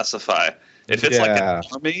didn't specify. If it's like an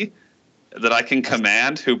army that I can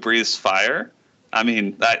command who breathes fire, I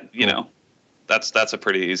mean that's a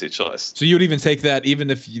pretty easy choice. So you would even take that, even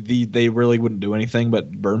if they really wouldn't do anything but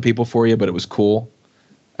burn people for you, but it was cool,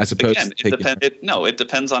 as opposed Again, to it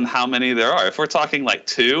depends on how many there are. If we're talking like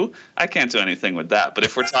 2, I can't do anything with that. But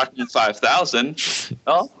if we're talking 5,000,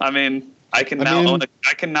 well, I mean, I can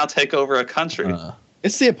now take over a country.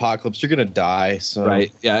 It's the apocalypse. You're gonna die. So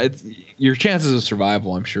right? Yeah, your chances of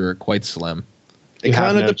survival, I'm sure, are quite slim. It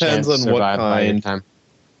kind of depends on what kind.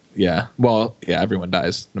 Yeah. Well, yeah, everyone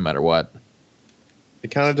dies no matter what. It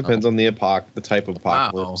kind of depends on the type of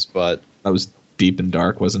apocalypse, but that was deep and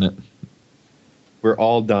dark, wasn't it? We're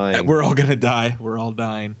all dying. We're all gonna die. We're all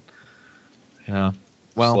dying. Yeah.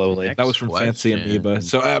 Well, slowly. That was from Fancy Amoeba.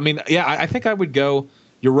 So I mean, yeah, I think I would go.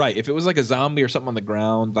 You're right. If it was like a zombie or something on the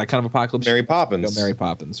ground, that kind of apocalypse, Mary Poppins. Go Mary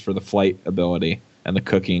Poppins for the flight ability and the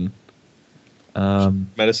cooking.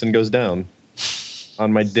 Medicine goes down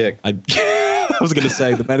on my dick. I was gonna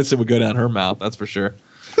say the medicine would go down her mouth. That's for sure.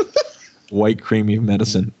 White creamy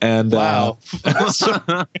medicine. And wow.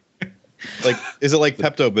 Like, is it like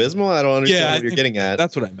Pepto-Bismol? I don't understand what you're getting at.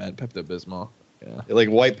 That's what I meant. Pepto-Bismol. Yeah. Like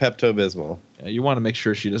white Pepto-Bismol. Yeah, you want to make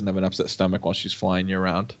sure she doesn't have an upset stomach while she's flying you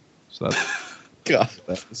around. So that's God.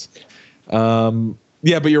 That's,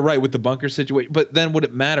 yeah, but you're right with the bunker situation. But then would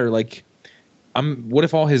it matter? Like, what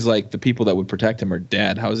if all his the people that would protect him are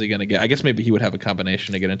dead? How is he gonna get? I guess maybe he would have a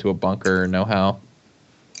combination to get into a bunker or know how.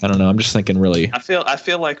 I don't know. I'm just thinking really. I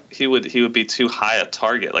feel like he would be too high a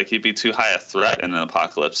target. Like he'd be too high a threat in an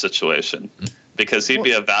apocalypse situation, because he'd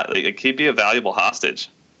be a valuable hostage.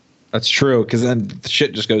 That's true, because then the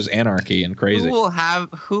shit just goes anarchy and crazy. Who will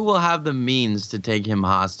have the means to take him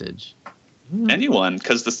hostage? Anyone,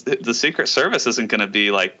 because the Secret Service isn't going to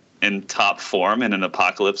be in top form in an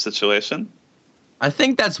apocalypse situation. I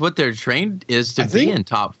think that's what they're trained is to be in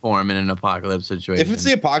top form in an apocalypse situation. If it's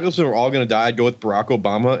the apocalypse and we're all going to die, I'd go with Barack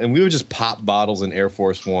Obama, and we would just pop bottles in Air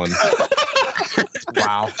Force One.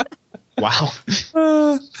 Wow.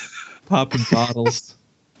 Popping bottles.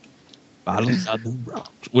 Bottles on the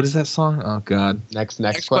rock. What is that song? Oh, God. Next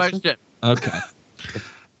question. Okay.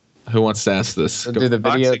 Who wants to ask this? Do the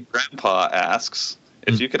video. Boxing Grandpa asks,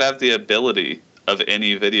 if you could have the ability of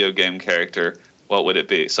any video game character, what would it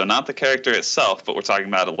be? So not the character itself, but we're talking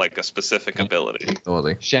about a specific ability.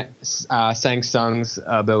 Shang Tsung's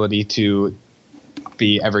ability to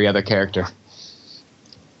be every other character.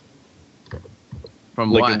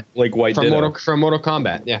 From what? Like White Ditto. From Mortal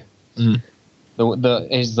Kombat, yeah. Mm.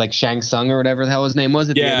 He's like Shang Tsung or whatever the hell his name was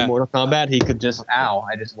at the end Yeah. of Mortal Kombat. He could just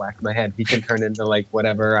I just whacked my head. He can turn into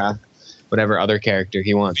whatever other character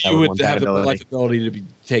he wants. You would have the ability to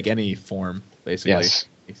take any form, basically. Yes.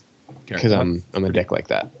 Because I'm a dick like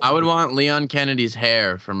that. I would want Leon Kennedy's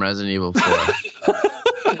hair from Resident Evil 4.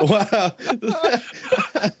 Wow.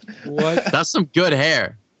 What? That's some good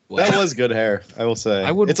hair. That was good hair, I will say.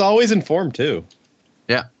 It's always in form too.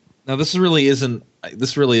 Yeah. Now this really isn't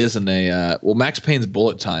a well, Max Payne's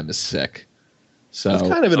bullet time is sick. So That's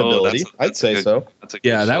kind of an ability. I'd say so.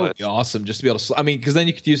 That would be awesome just to be able to. I mean, because then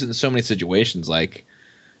you could use it in so many situations. It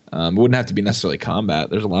wouldn't have to be necessarily combat.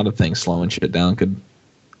 There's a lot of things slowing shit down could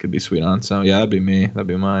be sweet on. So yeah, that'd be me. That'd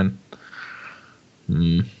be mine.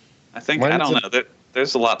 I think I don't know.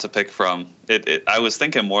 There's a lot to pick from. I was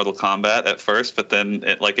thinking Mortal Kombat at first, but then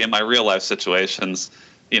like in my real life situations,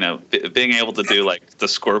 being able to do like the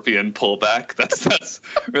scorpion pullback, that's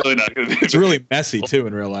really not going to be. It's really messy too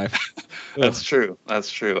in real life. That's true. I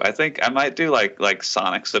think I might do like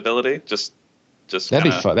Sonic's ability. Just that'd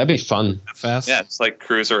be fun. That'd be fun. Fast. Yeah, just like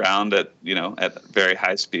cruise around at very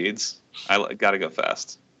high speeds. I got to go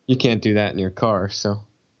fast. You can't do that in your car, so.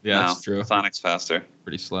 Yeah, that's true. Sonic's faster.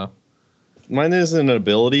 Pretty slow. Mine isn't an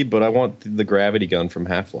ability, but I want the gravity gun from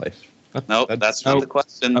Half-Life. Nope, that's not the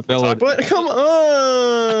question. But come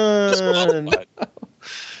on,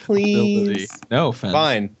 please. No offense.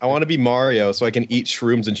 Fine. I want to be Mario so I can eat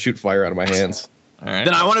shrooms and shoot fire out of my hands. All right.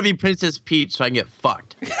 Then I want to be Princess Peach so I can get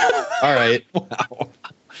fucked. All right. Wow.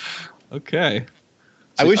 Okay.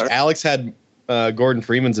 I wish Alex had Gordon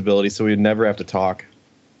Freeman's ability so we'd never have to talk.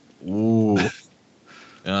 Ooh.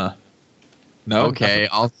 Yeah. No. Okay,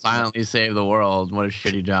 I'll silently save the world. What a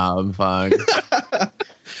shitty job. Fuck.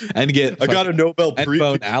 And get I got a Nobel and Prize.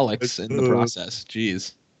 phone Alex in the process.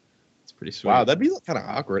 Jeez. It's pretty sweet. Wow, that'd be kind of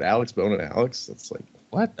awkward. Alex boning Alex. That's like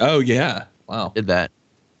What? Oh yeah. Wow. Did that.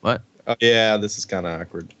 What? yeah, this is kind of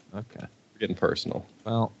awkward. Okay. We're getting personal.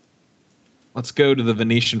 Well, let's go to the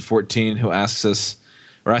Venetian 14 who asked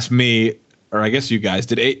me, or I guess you guys,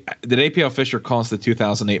 did APL Fisher cause the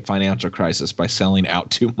 2008 financial crisis by selling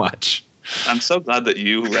out too much? I'm so glad that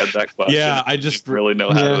you read that question. Yeah, I just you really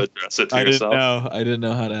know how to address it to yourself. I didn't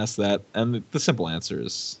know how to ask that. And the simple answer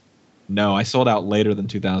is no. I sold out later than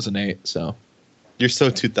 2008, so You're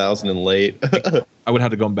so 2000 and late. I would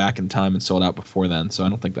have to go back in time and sold out before then, so I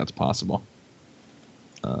don't think that's possible.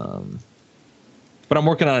 But I'm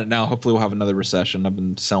working on it now. Hopefully we'll have another recession. I've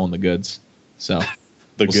been selling the goods. So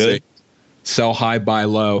The we'll good? see. Sell high, buy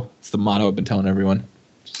low. It's the motto I've been telling everyone.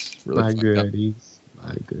 Just really My fucked up. goodies.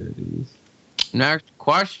 My goodies. Next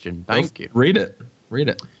question. Thank you. Read it.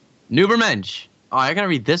 Nubermensch. Oh, I gotta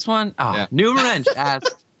read this one? Oh, Yeah. Nubermensch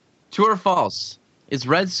asked, true or false, is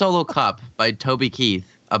Red Solo Cup by Toby Keith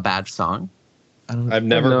a bad song? I've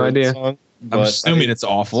never no heard idea. the song. I'm but assuming it's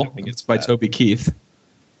awful. assuming It's by bad. Toby Keith.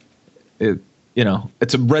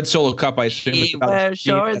 It's a Red Solo Cup. I assume it's about Wear a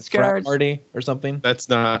short Keith at a frat skirts. party or something. That's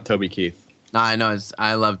not Toby Keith. No, I know.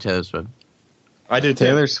 I love Taylor Swift. I did too.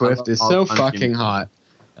 Taylor Swift is all so country fucking music. hot.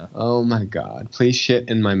 Yeah. Oh my god. Please shit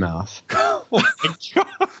in my mouth. Oh my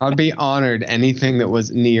God. I'd be honored anything that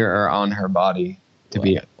was near or on her body to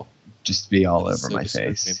be all over So my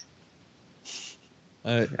disgusting. face.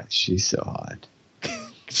 Uh, Yeah, she's so hot.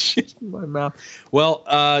 shit in my mouth. Well,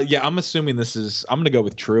 yeah, I'm assuming this is. I'm gonna go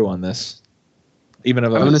with true on this. Even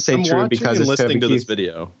if I'm gonna say I'm true watching because and it's listening Toby to this Keith.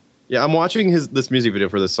 video. Yeah, I'm watching this music video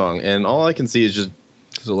for this song, and all I can see is just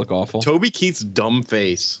does it look awful? Toby Keith's dumb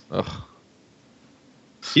face. Ugh.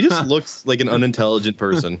 He just looks like an unintelligent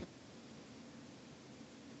person.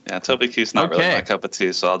 Yeah, Toby Keith's not really Okay. my cup of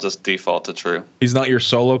tea, so I'll just default to true. He's not your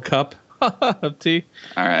solo cup of tea.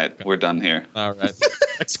 All right, we're done here. All right.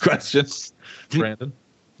 Next question, Brandon.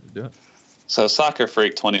 You do it. So Soccer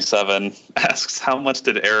Freak 27 asks, how much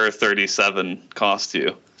did Error 37 cost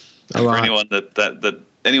you? A For lot.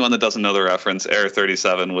 anyone that doesn't know the reference, Error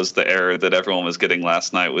 37 was the error that everyone was getting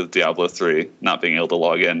last night with Diablo 3 not being able to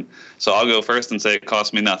log in. So I'll go first and say it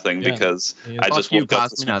cost me nothing Yeah. because Yeah. I Fuck just you, woke up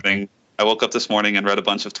cost this me nothing. morning. I woke up this morning and read a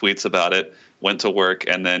bunch of tweets about it, went to work,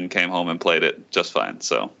 and then came home and played it just fine.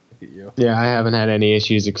 So Look at you. Yeah, I haven't had any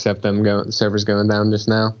issues except the servers going down just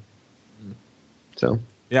now. So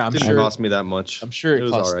Yeah, I'm Didn't sure. cost me that much. I'm sure it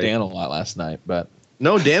was cost all right. Dan a lot last night, but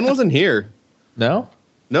No, Dan wasn't here. no.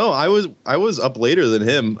 No, I was up later than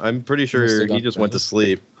him. I'm pretty Must have sure got he just went to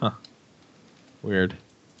sleep. Weird.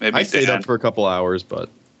 maybe I stayed Dan, up for a couple hours, but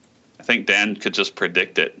I think Dan could just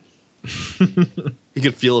predict it. he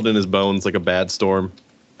could feel it in his bones like a bad storm.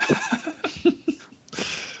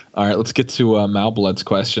 All right, let's get to Malblood's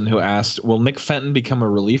question, who asked, will Nick Fenton become a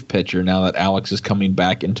relief pitcher now that Alex is coming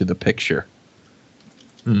back into the picture?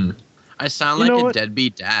 I sound You like know a what?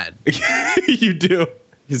 deadbeat dad. You do.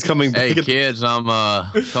 He's coming Hey back. kids, I'm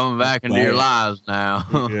coming back into your lives now.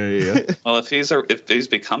 Yeah. Well, if he's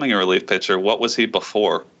becoming a relief pitcher, what was he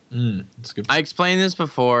before? That's good. I explained this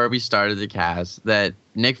before we started the cast that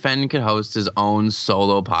Nick Fenton could host his own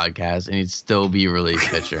solo podcast and he'd still be a relief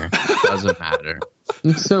pitcher. Doesn't matter.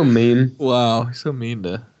 it's so mean. Wow, he's so mean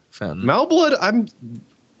to Fenton. Malblood,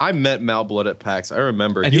 I met Malblood at PAX. I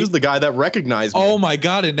remember. And He he- was the guy that recognized me. Oh my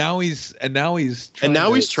God! And now he's trying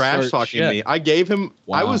to trash start talking shit. me. I gave him.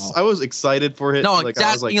 I Wow. was excited for it. No, like, it's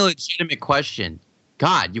I was asking like, a legitimate question.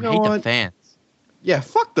 God, you You know hate the what? fans. yeah,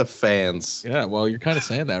 fuck the fans. Yeah, well, you're kind of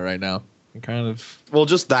saying that right now. You're kind of. Well,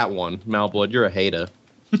 just that one, Malblood. You're a hater.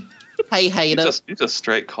 Hey, You hater. just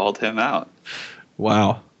straight called him out.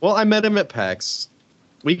 Wow. Well, I met him at PAX.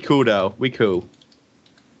 We cool though. We cool.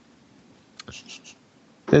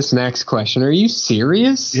 This next question, are you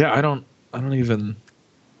serious? Yeah, I don't even.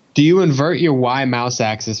 Do you invert your Y mouse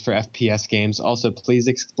axis for FPS games? Also, please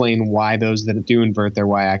explain why those that do invert their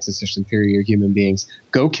Y axis are superior human beings.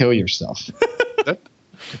 Go kill yourself.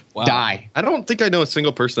 Wow. Die. I don't think I know a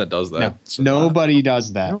single person that does that. No, nobody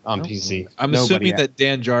does that on PC. I'm Nobody. assuming that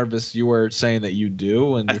Dan Jarvis, you were saying that you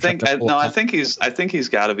do, and I think I think he's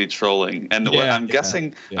got to be trolling, and what I'm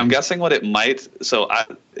guessing what it might. So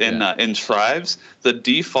in Tribes, the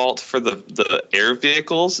default for the air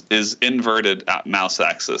vehicles is inverted mouse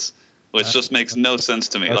axis, which just makes no sense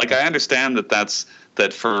to me. Okay. Like I understand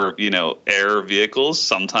that for air vehicles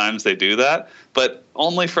sometimes they do that, but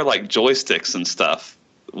only for like joysticks and stuff.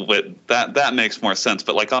 With that makes more sense,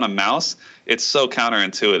 but like on a mouse, it's so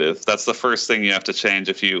counterintuitive. That's the first thing you have to change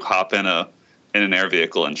if you hop in an air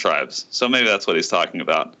vehicle in Tribes. So maybe that's what he's talking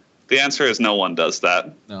about. The answer is no one does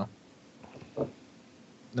that. No.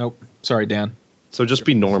 Nope. Sorry, Dan. So just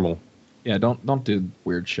be normal. Yeah, don't do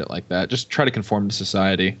weird shit like that. Just try to conform to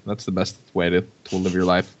society. That's the best way to live your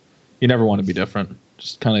life. You never want to be different.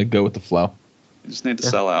 Just kind of go with the flow. You just need to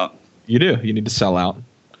sell out. You do. You need to sell out.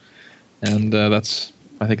 And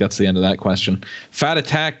I think that's the end of that question. Fat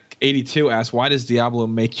Attack 82 asks, why does Diablo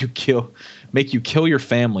make you kill your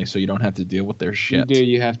family so you don't have to deal with their shit? You do.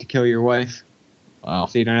 You have to kill your wife. Wow.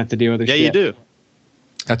 So you don't have to deal with her shit. Yeah, you do.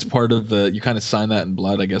 That's part of you kind of sign that in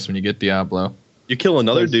blood, I guess, when you get Diablo. You kill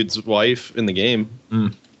another dude's wife in the game.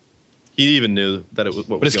 Mm. He even knew that it was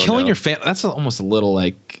what but was it's going killing down. your family. That's almost a little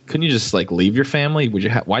like, couldn't you just like leave your family?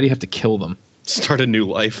 Why do you have to kill them? Start a new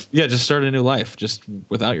life. Yeah, just start a new life, just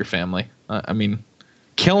without your family. I mean,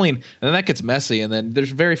 killing, and then that gets messy, and then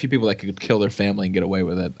there's very few people that could kill their family and get away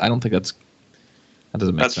with it. I don't think that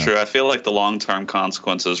doesn't make sense. That's true. I feel like the long-term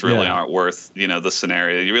consequences really aren't worth, the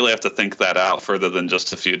scenario. You really have to think that out further than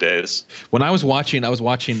just a few days. When I was watching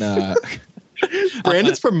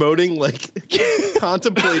Brandon's promoting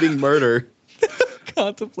contemplating murder.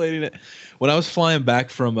 Contemplating it. When I was flying back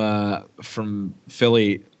from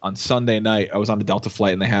Philly on Sunday night, I was on the Delta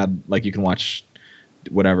flight, and they had you can watch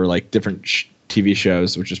whatever different TV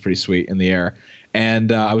shows, which is pretty sweet in the air.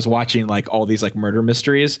 And I was watching all these murder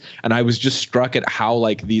mysteries, and I was just struck at how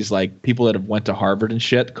these people that have went to Harvard and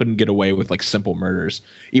shit couldn't get away with simple murders,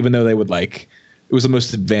 even though they would it was the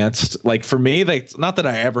most advanced. For me, not that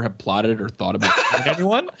I ever have plotted or thought about killing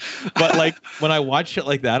anyone, but when I watch shit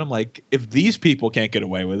like that, I'm like, if these people can't get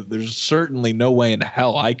away with it, there's certainly no way in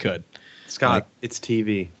hell I could. Scott, it's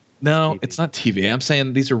TV. No, it's not TV. I'm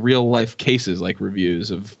saying these are real life cases,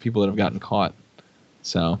 reviews of people that have gotten caught.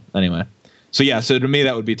 So anyway, so to me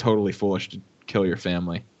that would be totally foolish to kill your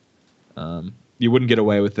family. You wouldn't get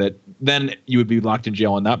away with it. Then you would be locked in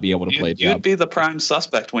jail and not be able to play Diablo. You'd be the prime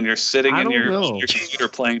suspect when you're sitting in your computer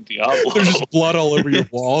playing Diablo. There's just blood all over your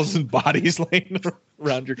walls and bodies laying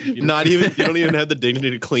around your computer. You don't even have the dignity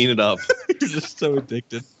to clean it up. You're just so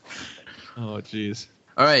addicted. Oh, jeez.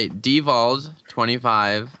 All right,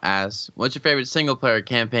 Devolved25 asks, what's your favorite single-player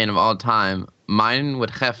campaign of all time? Mine would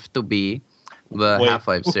have to be the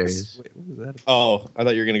Half-Life series. What was that? Oh, I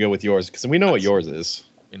thought you were going to go with yours, because we know what yours is.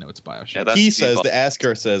 You know, it's BioShock. Yeah, He says, the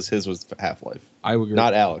asker says his was Half-Life. I would agree.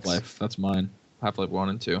 Not Alex. Half-Life. That's mine. Half-Life 1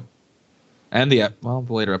 and 2. And the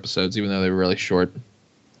later episodes, even though they were really short.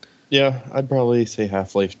 Yeah, I'd probably say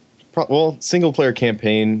Half-Life. Single-player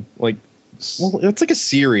campaign, it's like a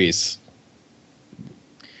series.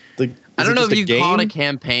 I don't know if you call it a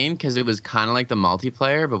campaign because it was kind of like the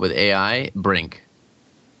multiplayer, but with AI, Brink.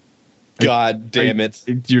 God damn it.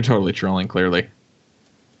 You're totally trolling, clearly.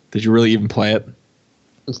 Did you really even play it?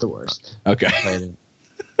 It's the worst. Okay.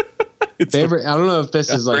 Favorite? I don't know if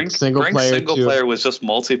this is single player. Single player was just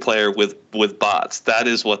multiplayer with bots. That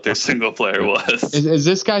is what their single player was. Is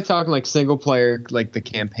this guy talking single player, the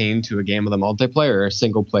campaign to a game with a multiplayer, or a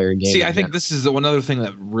single player game? See, I think this is one other thing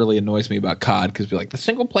that really annoys me about COD, because the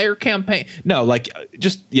single player campaign. No, let's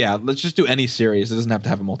just do any series. It doesn't have to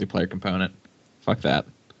have a multiplayer component. Fuck that.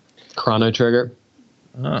 Chrono Trigger.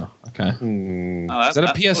 Oh, okay. Is that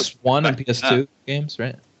a PS1 and PS2 games,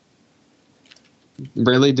 right?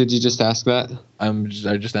 Really? Did you just ask that? I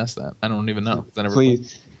just asked that. I don't even know.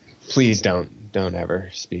 Please don't ever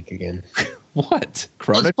speak again. What?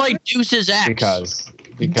 Let's play Deuces X. Because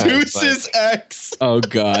Deuces X. Oh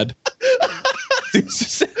God.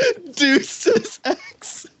 Deuces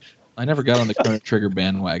X. I never got on the Chrono Trigger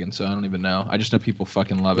bandwagon, so I don't even know. I just know people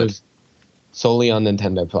fucking love it. Solely on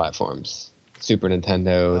Nintendo platforms. Super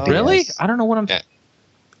Nintendo. Really? I don't know what I'm. Yeah.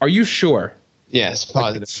 Are you sure? Yes, I've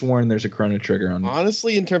positive. sworn there's a Chrono Trigger on.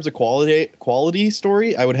 Honestly, in terms of quality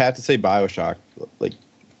story, I would have to say BioShock. Like,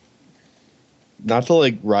 not to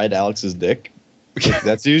like ride Alex's dick. Like,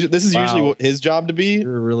 this is Wow. usually what his job to be.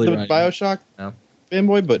 You're really the right. BioShock Yeah.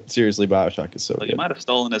 fanboy, but seriously, BioShock is so Well, good. you might have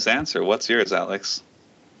stolen his answer. What's yours, Alex?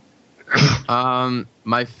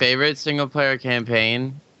 My favorite single player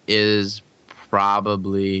campaign is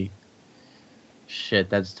probably shit.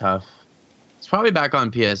 That's tough. It's probably back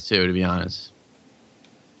on PS2, to be honest.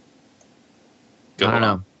 Go I don't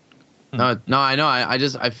on. know. No, I know.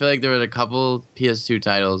 I feel like there were a couple PS2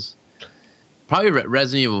 titles. Probably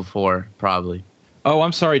Resident Evil 4, probably. Oh,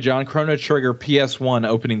 I'm sorry, John. Chrono Trigger PS1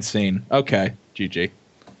 opening scene. Okay, GG.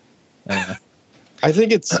 I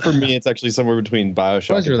think it's for me. It's actually somewhere between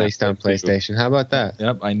BioShock. It was and released on Half-Life 2. PlayStation. How about that?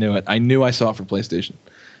 Yep, I knew it. I knew I saw it for PlayStation.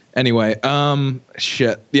 Anyway,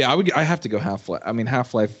 shit. Yeah, I have to go Half-Life. I mean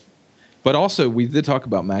Half-Life, but also we did talk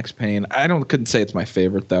about Max Payne. Couldn't say it's my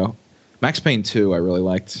favorite though. Max Payne 2 I really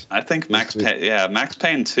liked. I think Max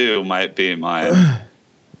Payne 2 might be mine.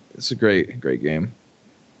 It's a great game.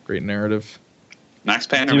 Great narrative. Max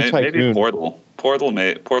Payne or Dude, maybe Tycoon. Portal.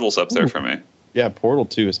 Portal's up there for me. Yeah, Portal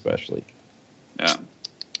 2 especially. Yeah.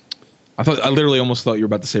 I literally almost thought you were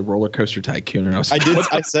about to say Roller Coaster Tycoon, and I was. I did.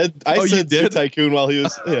 I said you Zoo did? Tycoon while he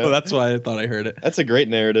was. Yeah. Oh, that's why I thought I heard it. That's a great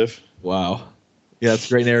narrative. Wow. Yeah, it's a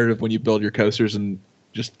great narrative when you build your coasters and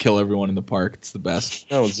just kill everyone in the park. It's the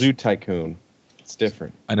best. No, Zoo Tycoon. It's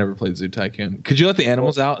different. I never played Zoo Tycoon. Could you let the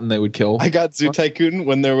animals out and they would kill? I got Zoo Tycoon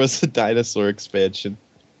when there was a dinosaur expansion.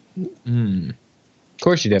 Mm. Of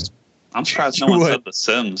course you did. I'm surprised no one said The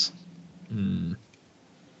Sims. Mm.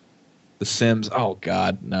 The Sims. Oh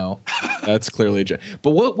God, no. That's clearly a joke.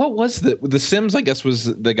 But what was the Sims? I guess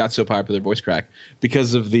they got so popular, voice crack,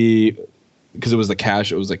 because it was the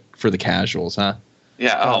casual. It was like for the casuals, huh?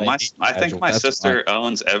 Yeah. God, I think my That's sister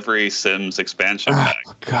owns every Sims expansion pack.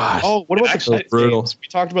 Oh God. Oh, what about Actually, the Pets brutal. games? We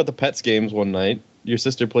talked about the Pets games one night. Your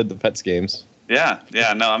sister played the Pets games. Yeah.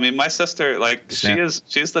 No, I mean, my sister, like, she's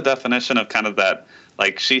the definition of kind of that.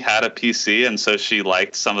 Like, she had a PC, and so she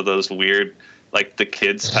liked some of those weird, like, the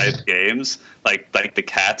kids type games, like the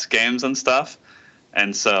Cats games and stuff.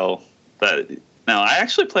 And so I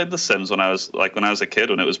actually played The Sims when I was a kid,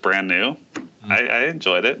 when it was brand new. I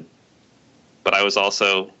enjoyed it, but I was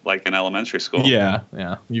also like in elementary school. Yeah.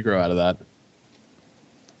 You grow out of that.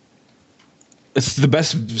 It's the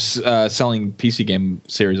best selling PC game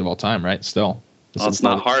series of all time, right? Still. Well, it's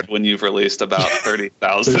not hard when you've released about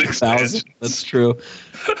 30,000 expansions. That's true.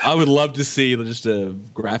 I would love to see just a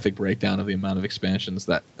graphic breakdown of the amount of expansions.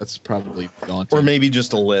 That's probably daunting. Or maybe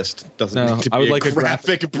just a list. Doesn't need to be I would like a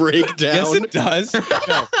graphic breakdown. Yes, it does.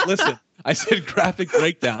 No, listen. I said graphic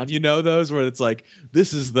breakdown. You know those where it's like,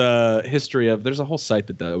 this is the history of. There's a whole site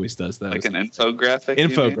that always does those. Like an infographic. you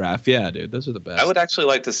mean? Infograph, yeah, dude. Those are the best. I would actually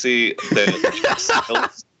like to see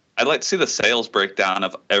I'd like to see the sales breakdown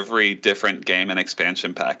of every different game and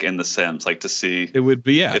expansion pack in The Sims. Like to see. It would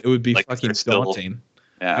be It- It would be like, fucking they're still- daunting.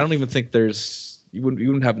 Yeah. I don't even think you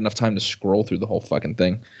wouldn't have enough time to scroll through the whole fucking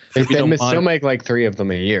thing. They If you don't still mind- make like 3 of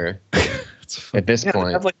them a year at this Yeah, they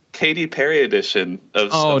point. have like Katy Perry edition of.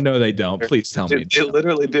 Oh stuff. no, they don't. Please tell me. They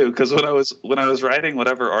literally do, because when I was writing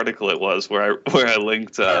whatever article it was where I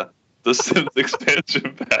linked the Sims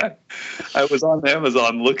expansion pack, I was on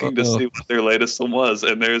Amazon looking to see what their latest one was,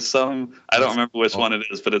 and there's some, I don't remember which one it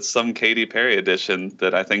is, but it's some Katy Perry edition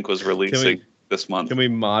that I think was releasing this month. Can we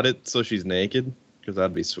mod it so she's naked? Because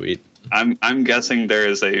that'd be sweet. I'm guessing there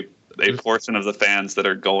is a portion of the fans that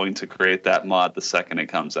are going to create that mod the second it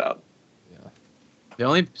comes out. The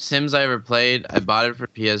only Sims I ever played, I bought it for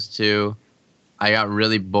PS2. I got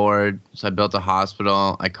really bored, so I built a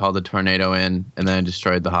hospital. I called a tornado in, and then I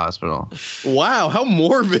destroyed the hospital. Wow, how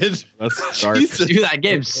morbid. That's dark. Dude, that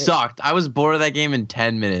game sucked. I was bored of that game in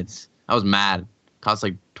 10 minutes. I was mad. Cost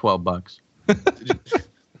like $12.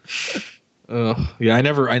 Yeah, I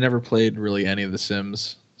never played really any of the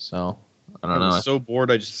Sims, so I don't I know. was so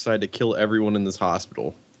bored I just decided to kill everyone in this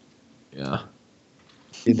hospital. Yeah,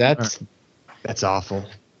 Dude, that's awful.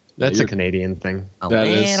 That's a Canadian thing. that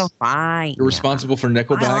is. Little fight. You're responsible for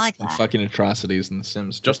Nickelback I like and that. fucking atrocities in the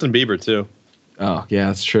Sims. Justin Bieber too. Oh yeah,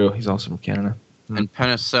 that's true. He's also from Canada. And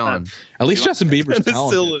penicillin. At least Justin Bieber's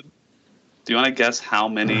talented. Penicillin. Do you want to guess how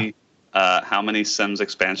many Sims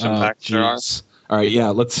expansion Oh, packs there are? jeez. All right, yeah.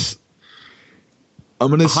 I'm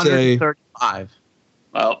gonna say. 135.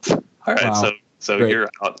 Well, all right. Wow. So Great. you're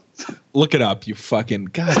out. Look it up, you fucking.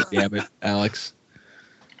 God damn it, Alex.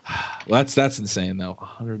 Well, that's insane though.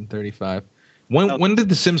 135. When did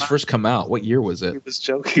The Sims first come out? What year was He it? was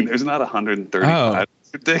joking. There's not 135. Oh.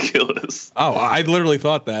 ridiculous. Oh, I literally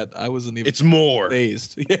thought that. I wasn't even. It's more.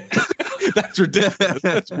 Phased. Yeah. That's ridiculous.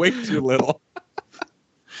 That's way too little.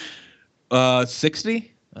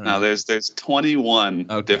 60? No, there's 21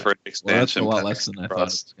 different expansion packs. Well, that's a lot packs less than I thought it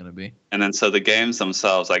was going to be. And then so the games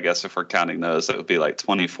themselves, I guess if we're counting those, it would be like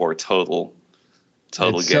 24 total It's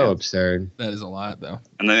games. so absurd. That is a lot, though.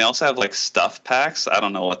 And then they also have like stuff packs. I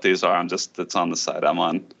don't know what these are. It's on the site I'm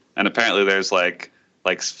on. And apparently there's like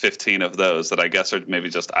 15 of those that I guess are maybe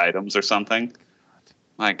just items or something.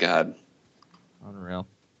 My God. Unreal.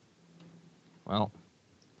 Well,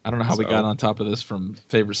 I don't know how we got on top of this from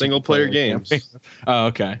favorite Single player games. Oh,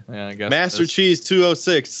 okay. Yeah, I guess. Master Cheese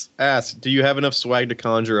 206 asks, "Do you have enough swag to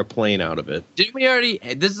conjure a plane out of it?" Didn't we already?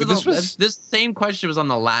 This same question was on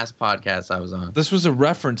the last podcast I was on. This was a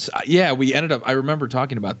reference. Yeah, we ended up. I remember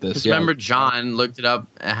talking about this. Just remember, John looked it up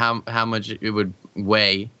how much it would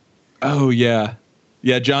weigh. Oh yeah,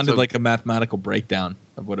 yeah. John did like a mathematical breakdown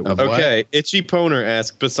of what it was. Okay, Itchy Poner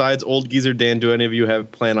asks, "Besides Old Geezer Dan, do any of you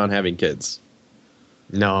plan on having kids?"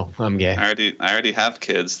 No, I'm gay. I already have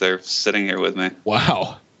kids. They're sitting here with me.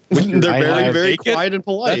 Wow. They're very quiet and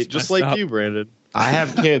polite, That's just messed like up. you, Brandon. I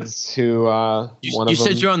have kids who. You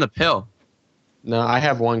said you're on the pill. No, I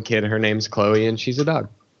have one kid. Her name's Chloe, and she's a dog.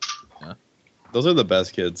 Those are the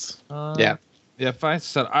best kids. Yeah. Yeah, if I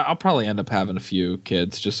said I'll probably end up having a few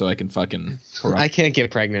kids just so I can fucking. I can't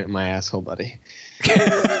get pregnant in my asshole, buddy.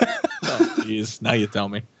 Jeez, now you tell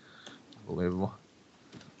me. Unbelievable.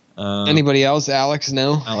 Anybody else? Alex?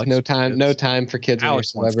 No. Alex, no time. kids. No time for kids when you're a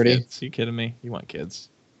Alex wants celebrity. kids. Are you kidding me? You want kids?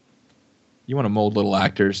 You want to mold little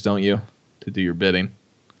actors, don't you, to do your bidding?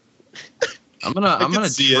 I'm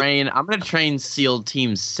gonna train SEAL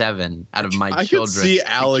Team 7 out of my I children. could see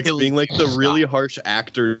Alex being like the really harsh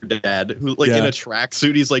actor dad who, like, in a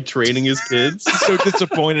tracksuit, he's like training his kids. So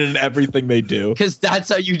disappointed in everything they do. Because that's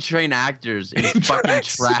how you train actors in fucking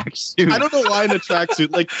tracksuit. I don't know why in a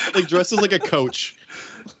tracksuit, like dressed as like a coach.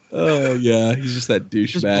 Oh yeah, he's just that douchebag.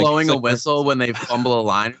 Just blowing a whistle when they fumble a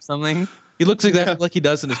line or something. He looks exactly like he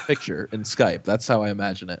does in his picture in Skype. That's how I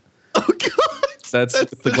imagine it. Oh god, that's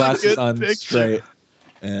with the glasses on picture. Straight,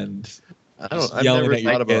 and I've yelling never at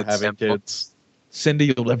your thought about kids. having kids.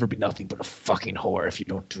 Cindy, you'll never be nothing but a fucking whore if you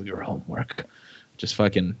don't do your homework. Just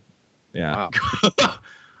fucking, yeah. Wow.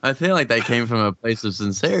 I feel like that came from a place of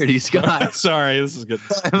sincerity, Scott. Sorry, this is good.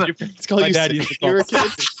 My dad used to call me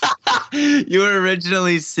kid. You were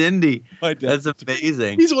originally Cindy. My dad. That's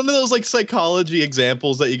amazing. He's one of those like psychology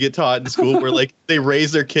examples that you get taught in school where like they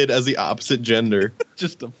raise their kid as the opposite gender.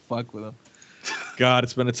 Just to fuck with him. God,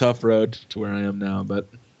 it's been a tough road to where I am now, but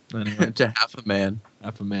anyway. To half a man.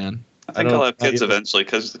 Half a man. I think I'll have kids eventually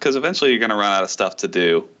because eventually you're going to run out of stuff to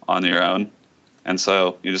do on your own. And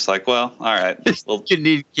so you're just like, well, all right. Well, You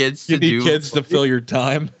need kids to You need do. kids to fill your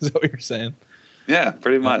time. Is that what you're saying? yeah,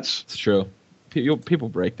 pretty much. It's true. People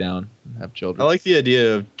break down and have children. I like the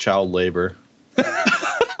idea of child labor.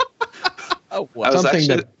 Oh, I was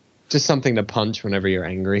actually, Just something to punch whenever you're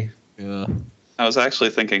angry. yeah. I was actually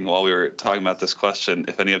thinking while we were talking about this question,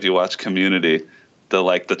 if any of you watch Community,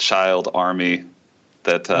 the child army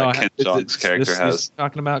that Ken Jeong's character has.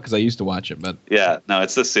 Talking about because I used to watch it, but Yeah, no,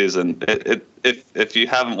 it's this season. If you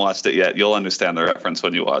haven't watched it yet, you'll understand the reference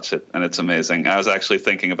when you watch it, and it's amazing. I was actually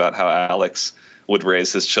thinking about how Alex would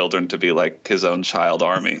raise his children to be like his own child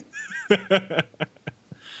army.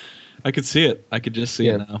 I could see it. I could just see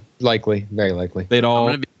it now. Likely, very likely. They'd I'm all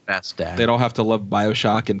gonna be the best dad. they'd all have to love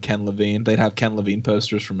BioShock and Ken Levine. They'd have Ken Levine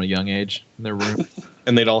posters from a young age in their room.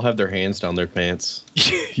 And they'd all have their hands down their pants.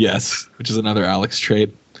 Yes, which is another Alex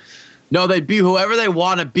trait. No, they'd be whoever they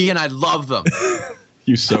want to be, and I love them.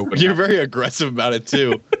 You so would. You're very aggressive about it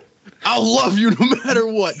too. I'll love you no matter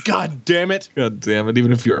what. God damn it. God damn it!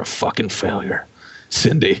 Even if you're a fucking failure,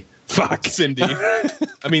 Cindy. Fuck Cindy.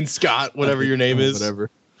 I mean Scott, whatever your name is. Whatever.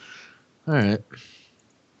 All right.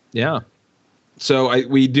 Yeah. So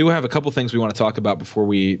we do have a couple things we want to talk about before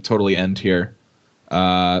we totally end here.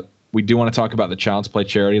 We do want to talk about the Child's Play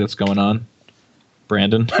charity that's going on.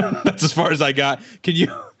 Brandon, that's as far as I got. Can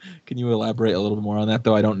you elaborate a little bit more on that,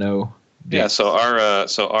 though? I don't know. Yeah, so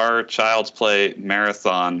our Child's Play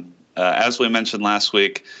marathon, as we mentioned last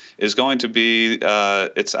week, is going to be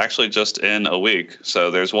it's actually just in a week.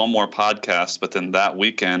 So there's one more podcast, but then that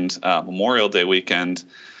weekend, Memorial Day weekend,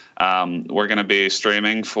 we're going to be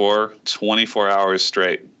streaming for 24 hours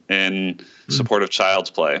straight in support of Child's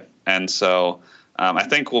Play. And so I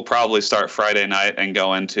think we'll probably start Friday night and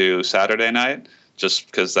go into Saturday night, just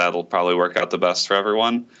because that'll probably work out the best for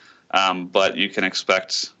everyone. But you can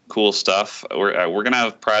expect cool stuff. We're going to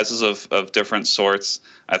have prizes of different sorts.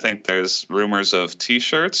 I think there's rumors of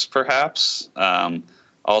T-shirts, perhaps.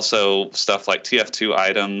 also stuff like TF2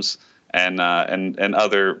 items and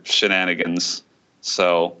other shenanigans.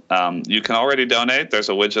 So you can already donate. There's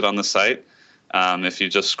a widget on the site. If you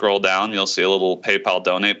just scroll down, you'll see a little PayPal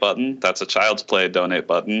donate button. That's a Child's Play donate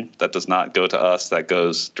button. That does not go to us. That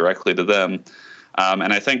goes directly to them.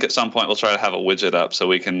 And I think at some point we'll try to have a widget up so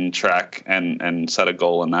we can track and set a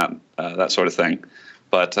goal and that sort of thing.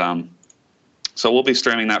 But so we'll be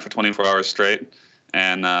streaming that for 24 hours straight.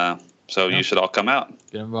 And so you should all come out.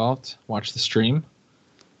 Get involved. Watch the stream.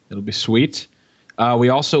 It'll be sweet. We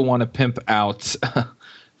also want to pimp out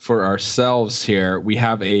for ourselves here. We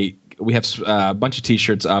have a bunch of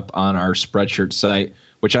T-shirts up on our Spreadshirt site,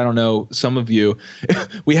 which I don't know. Some of you,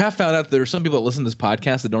 we have found out there are some people that listen to this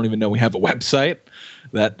podcast that don't even know we have a website.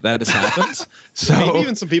 That has happened. So maybe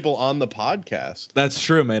even some people on the podcast. That's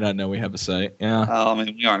true. May not know we have a site. Yeah. I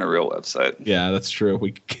mean, we aren't a real website. Yeah, that's true.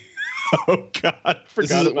 Oh God,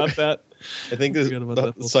 forgot about that. I think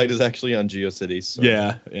the site is actually on GeoCities. So.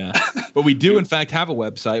 Yeah. But we do, in fact, have a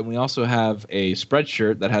website. And we also have a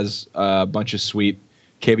Spreadshirt that has a bunch of sweet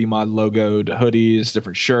KBMOD logoed hoodies,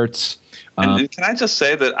 different shirts. And can I just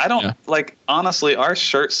say that I don't honestly, our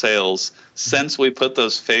shirt sales since we put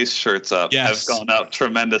those face shirts up have gone up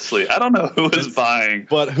tremendously. I don't know who is buying,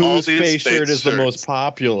 but whose face shirt is the most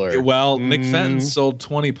popular? Well, Nick Fenton sold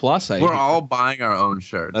 20 plus. We're all buying our own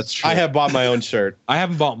shirts. That's true. I have bought my own shirt. I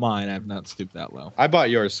haven't bought mine. I have not stooped that low. I bought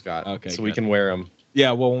yours, Scott. Okay, so we can wear them.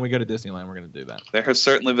 Yeah, well, when we go to Disneyland, we're going to do that. There have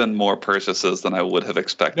certainly been more purchases than I would have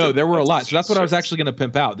expected. No, there were a lot. So that's what I was actually going to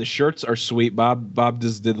pimp out. The shirts are sweet. Bob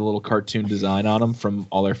just did a little cartoon design on them from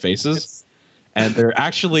all their faces. And they're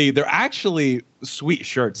actually sweet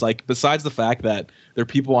shirts. Like, besides the fact that they're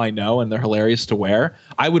people I know and they're hilarious to wear,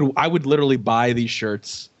 I would literally buy these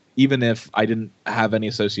shirts even if I didn't have any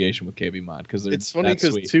association with KBMOD, because it's funny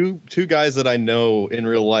because two guys that I know in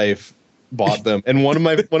real life bought them, and one of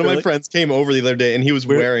my friends came over the other day and he was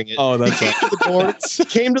wearing it. Oh, that's right.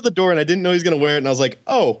 Came to the door and I didn't know he was going to wear it, and I was like,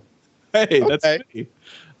 oh, hey, that's me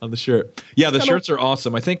on the shirt. Yeah, the shirts are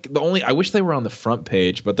awesome. I think I wish they were on the front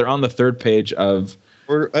page, but they're on the third page of.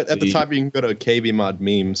 Or at the top, you can go to KBMOD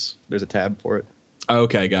memes. There's a tab for it.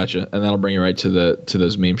 Okay, gotcha, and that'll bring you right to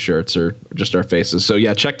those meme shirts or just our faces. So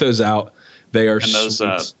yeah, check those out. They are, and those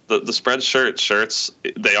the Spreadshirt shirts,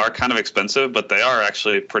 they are kind of expensive, but they are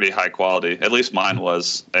actually pretty high quality. At least mine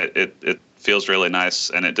was. It feels really nice,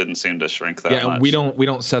 and it didn't seem to shrink that much. Yeah, we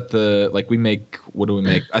don't set the we make. What do we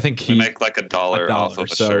make? I think we make like $1 off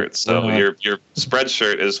of a shirt. So your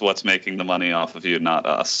Spreadshirt is what's making the money off of you, not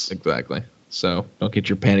us. Exactly. So don't get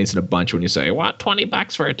your panties in a bunch when you say, "What,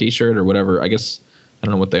 $20 for a T-shirt or whatever?" I guess I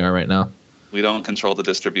don't know what they are right now. We don't control the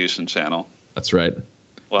distribution channel. That's right.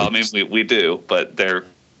 Well, I mean, we do, but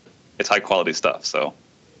it's high quality stuff. So,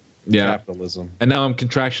 yeah, capitalism. And now I'm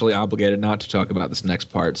contractually obligated not to talk about this next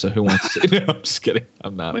part. So who wants to? No, I'm just kidding.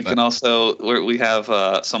 I'm not. We can also we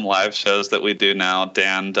have some live shows that we do now.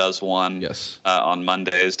 Dan does one on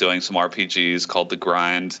Mondays, doing some RPGs called The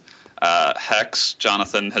Grind. Hex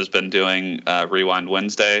Jonathan has been doing Rewind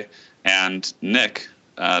Wednesday, and Nick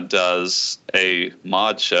does a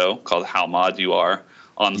mod show called How Mod You Are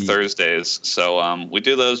on Thursdays. So we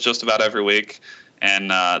do those just about every week,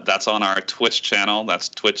 and that's on our Twitch channel. That's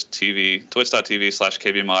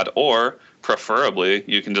twitch.tv/KBMOD, or preferably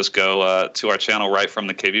you can just go to our channel right from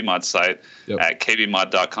the KBMOD site at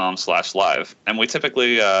kbmod.com/live. And we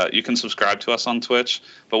typically you can subscribe to us on Twitch,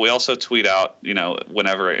 but we also tweet out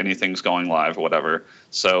whenever anything's going live or whatever.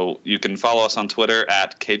 So you can follow us on Twitter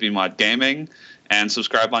at KBMOD Gaming. And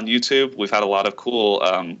subscribe on YouTube. We've had a lot of cool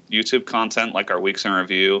YouTube content, like our Weeks in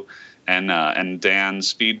Review, and Dan's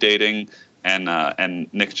Speed Dating, and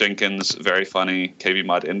Nick Jenkins' very funny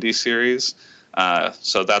KBMOD Indie series.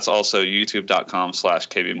 So that's also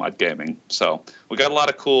youtube.com/KBMOD Gaming. So we got a lot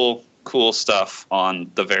of cool stuff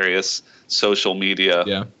on the various social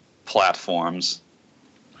media platforms.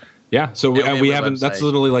 Yeah, so we haven't. That's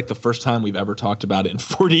literally like the first time we've ever talked about it in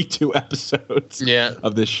 42 episodes.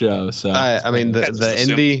 of this show. So I mean the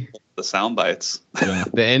indie, the sound bites, the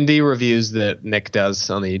indie reviews that Nick does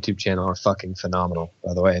on the YouTube channel are fucking phenomenal.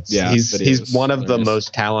 By the way, he's one of the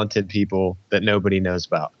most talented people that nobody knows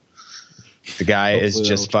about. The guy is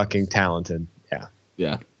just fucking talented.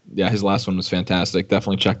 Yeah. His last one was fantastic.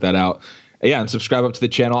 Definitely check that out. Yeah, and subscribe up to the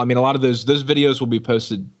channel. I mean, a lot of those videos will be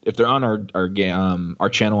posted if they're on our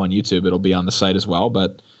channel on YouTube. It'll be on the site as well,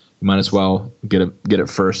 but you might as well get it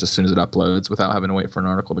first as soon as it uploads without having to wait for an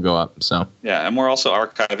article to go up. So yeah, and we're also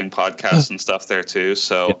archiving podcasts and stuff there too.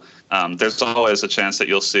 So there's always a chance that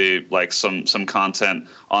you'll see like some content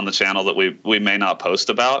on the channel that we may not post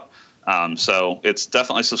about. So it's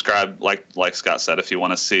definitely subscribe, like Scott said, if you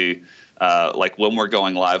want to see like when we're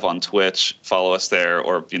going live on Twitch, follow us there,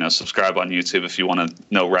 or subscribe on YouTube if you want to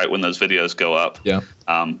know right when those videos go up. Yeah.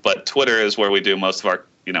 But Twitter is where we do most of our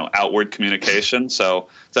outward communication. So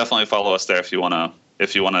definitely follow us there if you want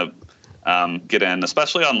to get in,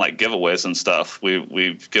 especially on like giveaways and stuff.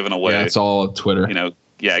 We've given away. Yeah, it's all Twitter.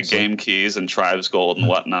 Game keys and tribes gold and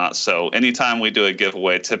whatnot. So anytime we do a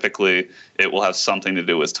giveaway, typically it will have something to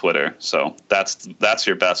do with Twitter. So that's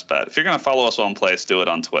your best bet. If you're going to follow us one place, do it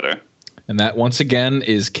on Twitter. And that, once again,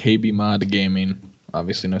 is KBMOD Gaming.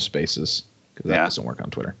 Obviously, no spaces because that doesn't work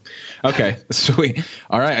on Twitter. Okay, sweet.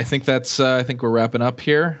 All right, I think I think we're wrapping up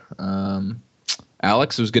here.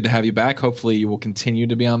 Alex, it was good to have you back. Hopefully, you will continue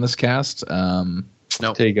to be on this cast. Nope.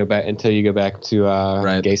 Until you go back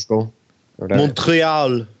to gay school or whatever.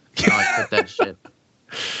 Montreal. Quit that shit.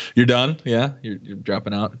 You're done? Yeah, you're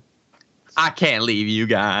dropping out. I can't leave you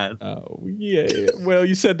guys. Oh yeah. Well,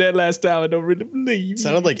 you said that last time. I don't really believe you.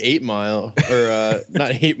 Sounded like 8 Mile or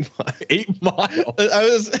not 8 Mile. 8 Mile.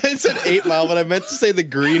 I said 8 Mile, but I meant to say the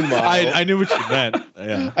Green Mile. I knew what you meant.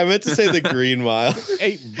 Yeah. I meant to say the Green Mile.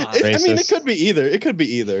 8 Mile. I mean, it could be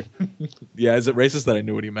either. Yeah, is it racist that I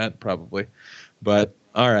knew what he meant? Probably. But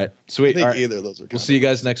all right, sweet. I think all right. either of those are. We'll see you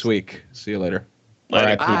guys next week. See you later.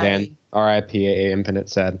 R.I.P. Dan. R.I.P. AA Infinite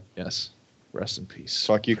said. Yes. Rest in peace.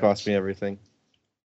 Fuck you, cost me everything.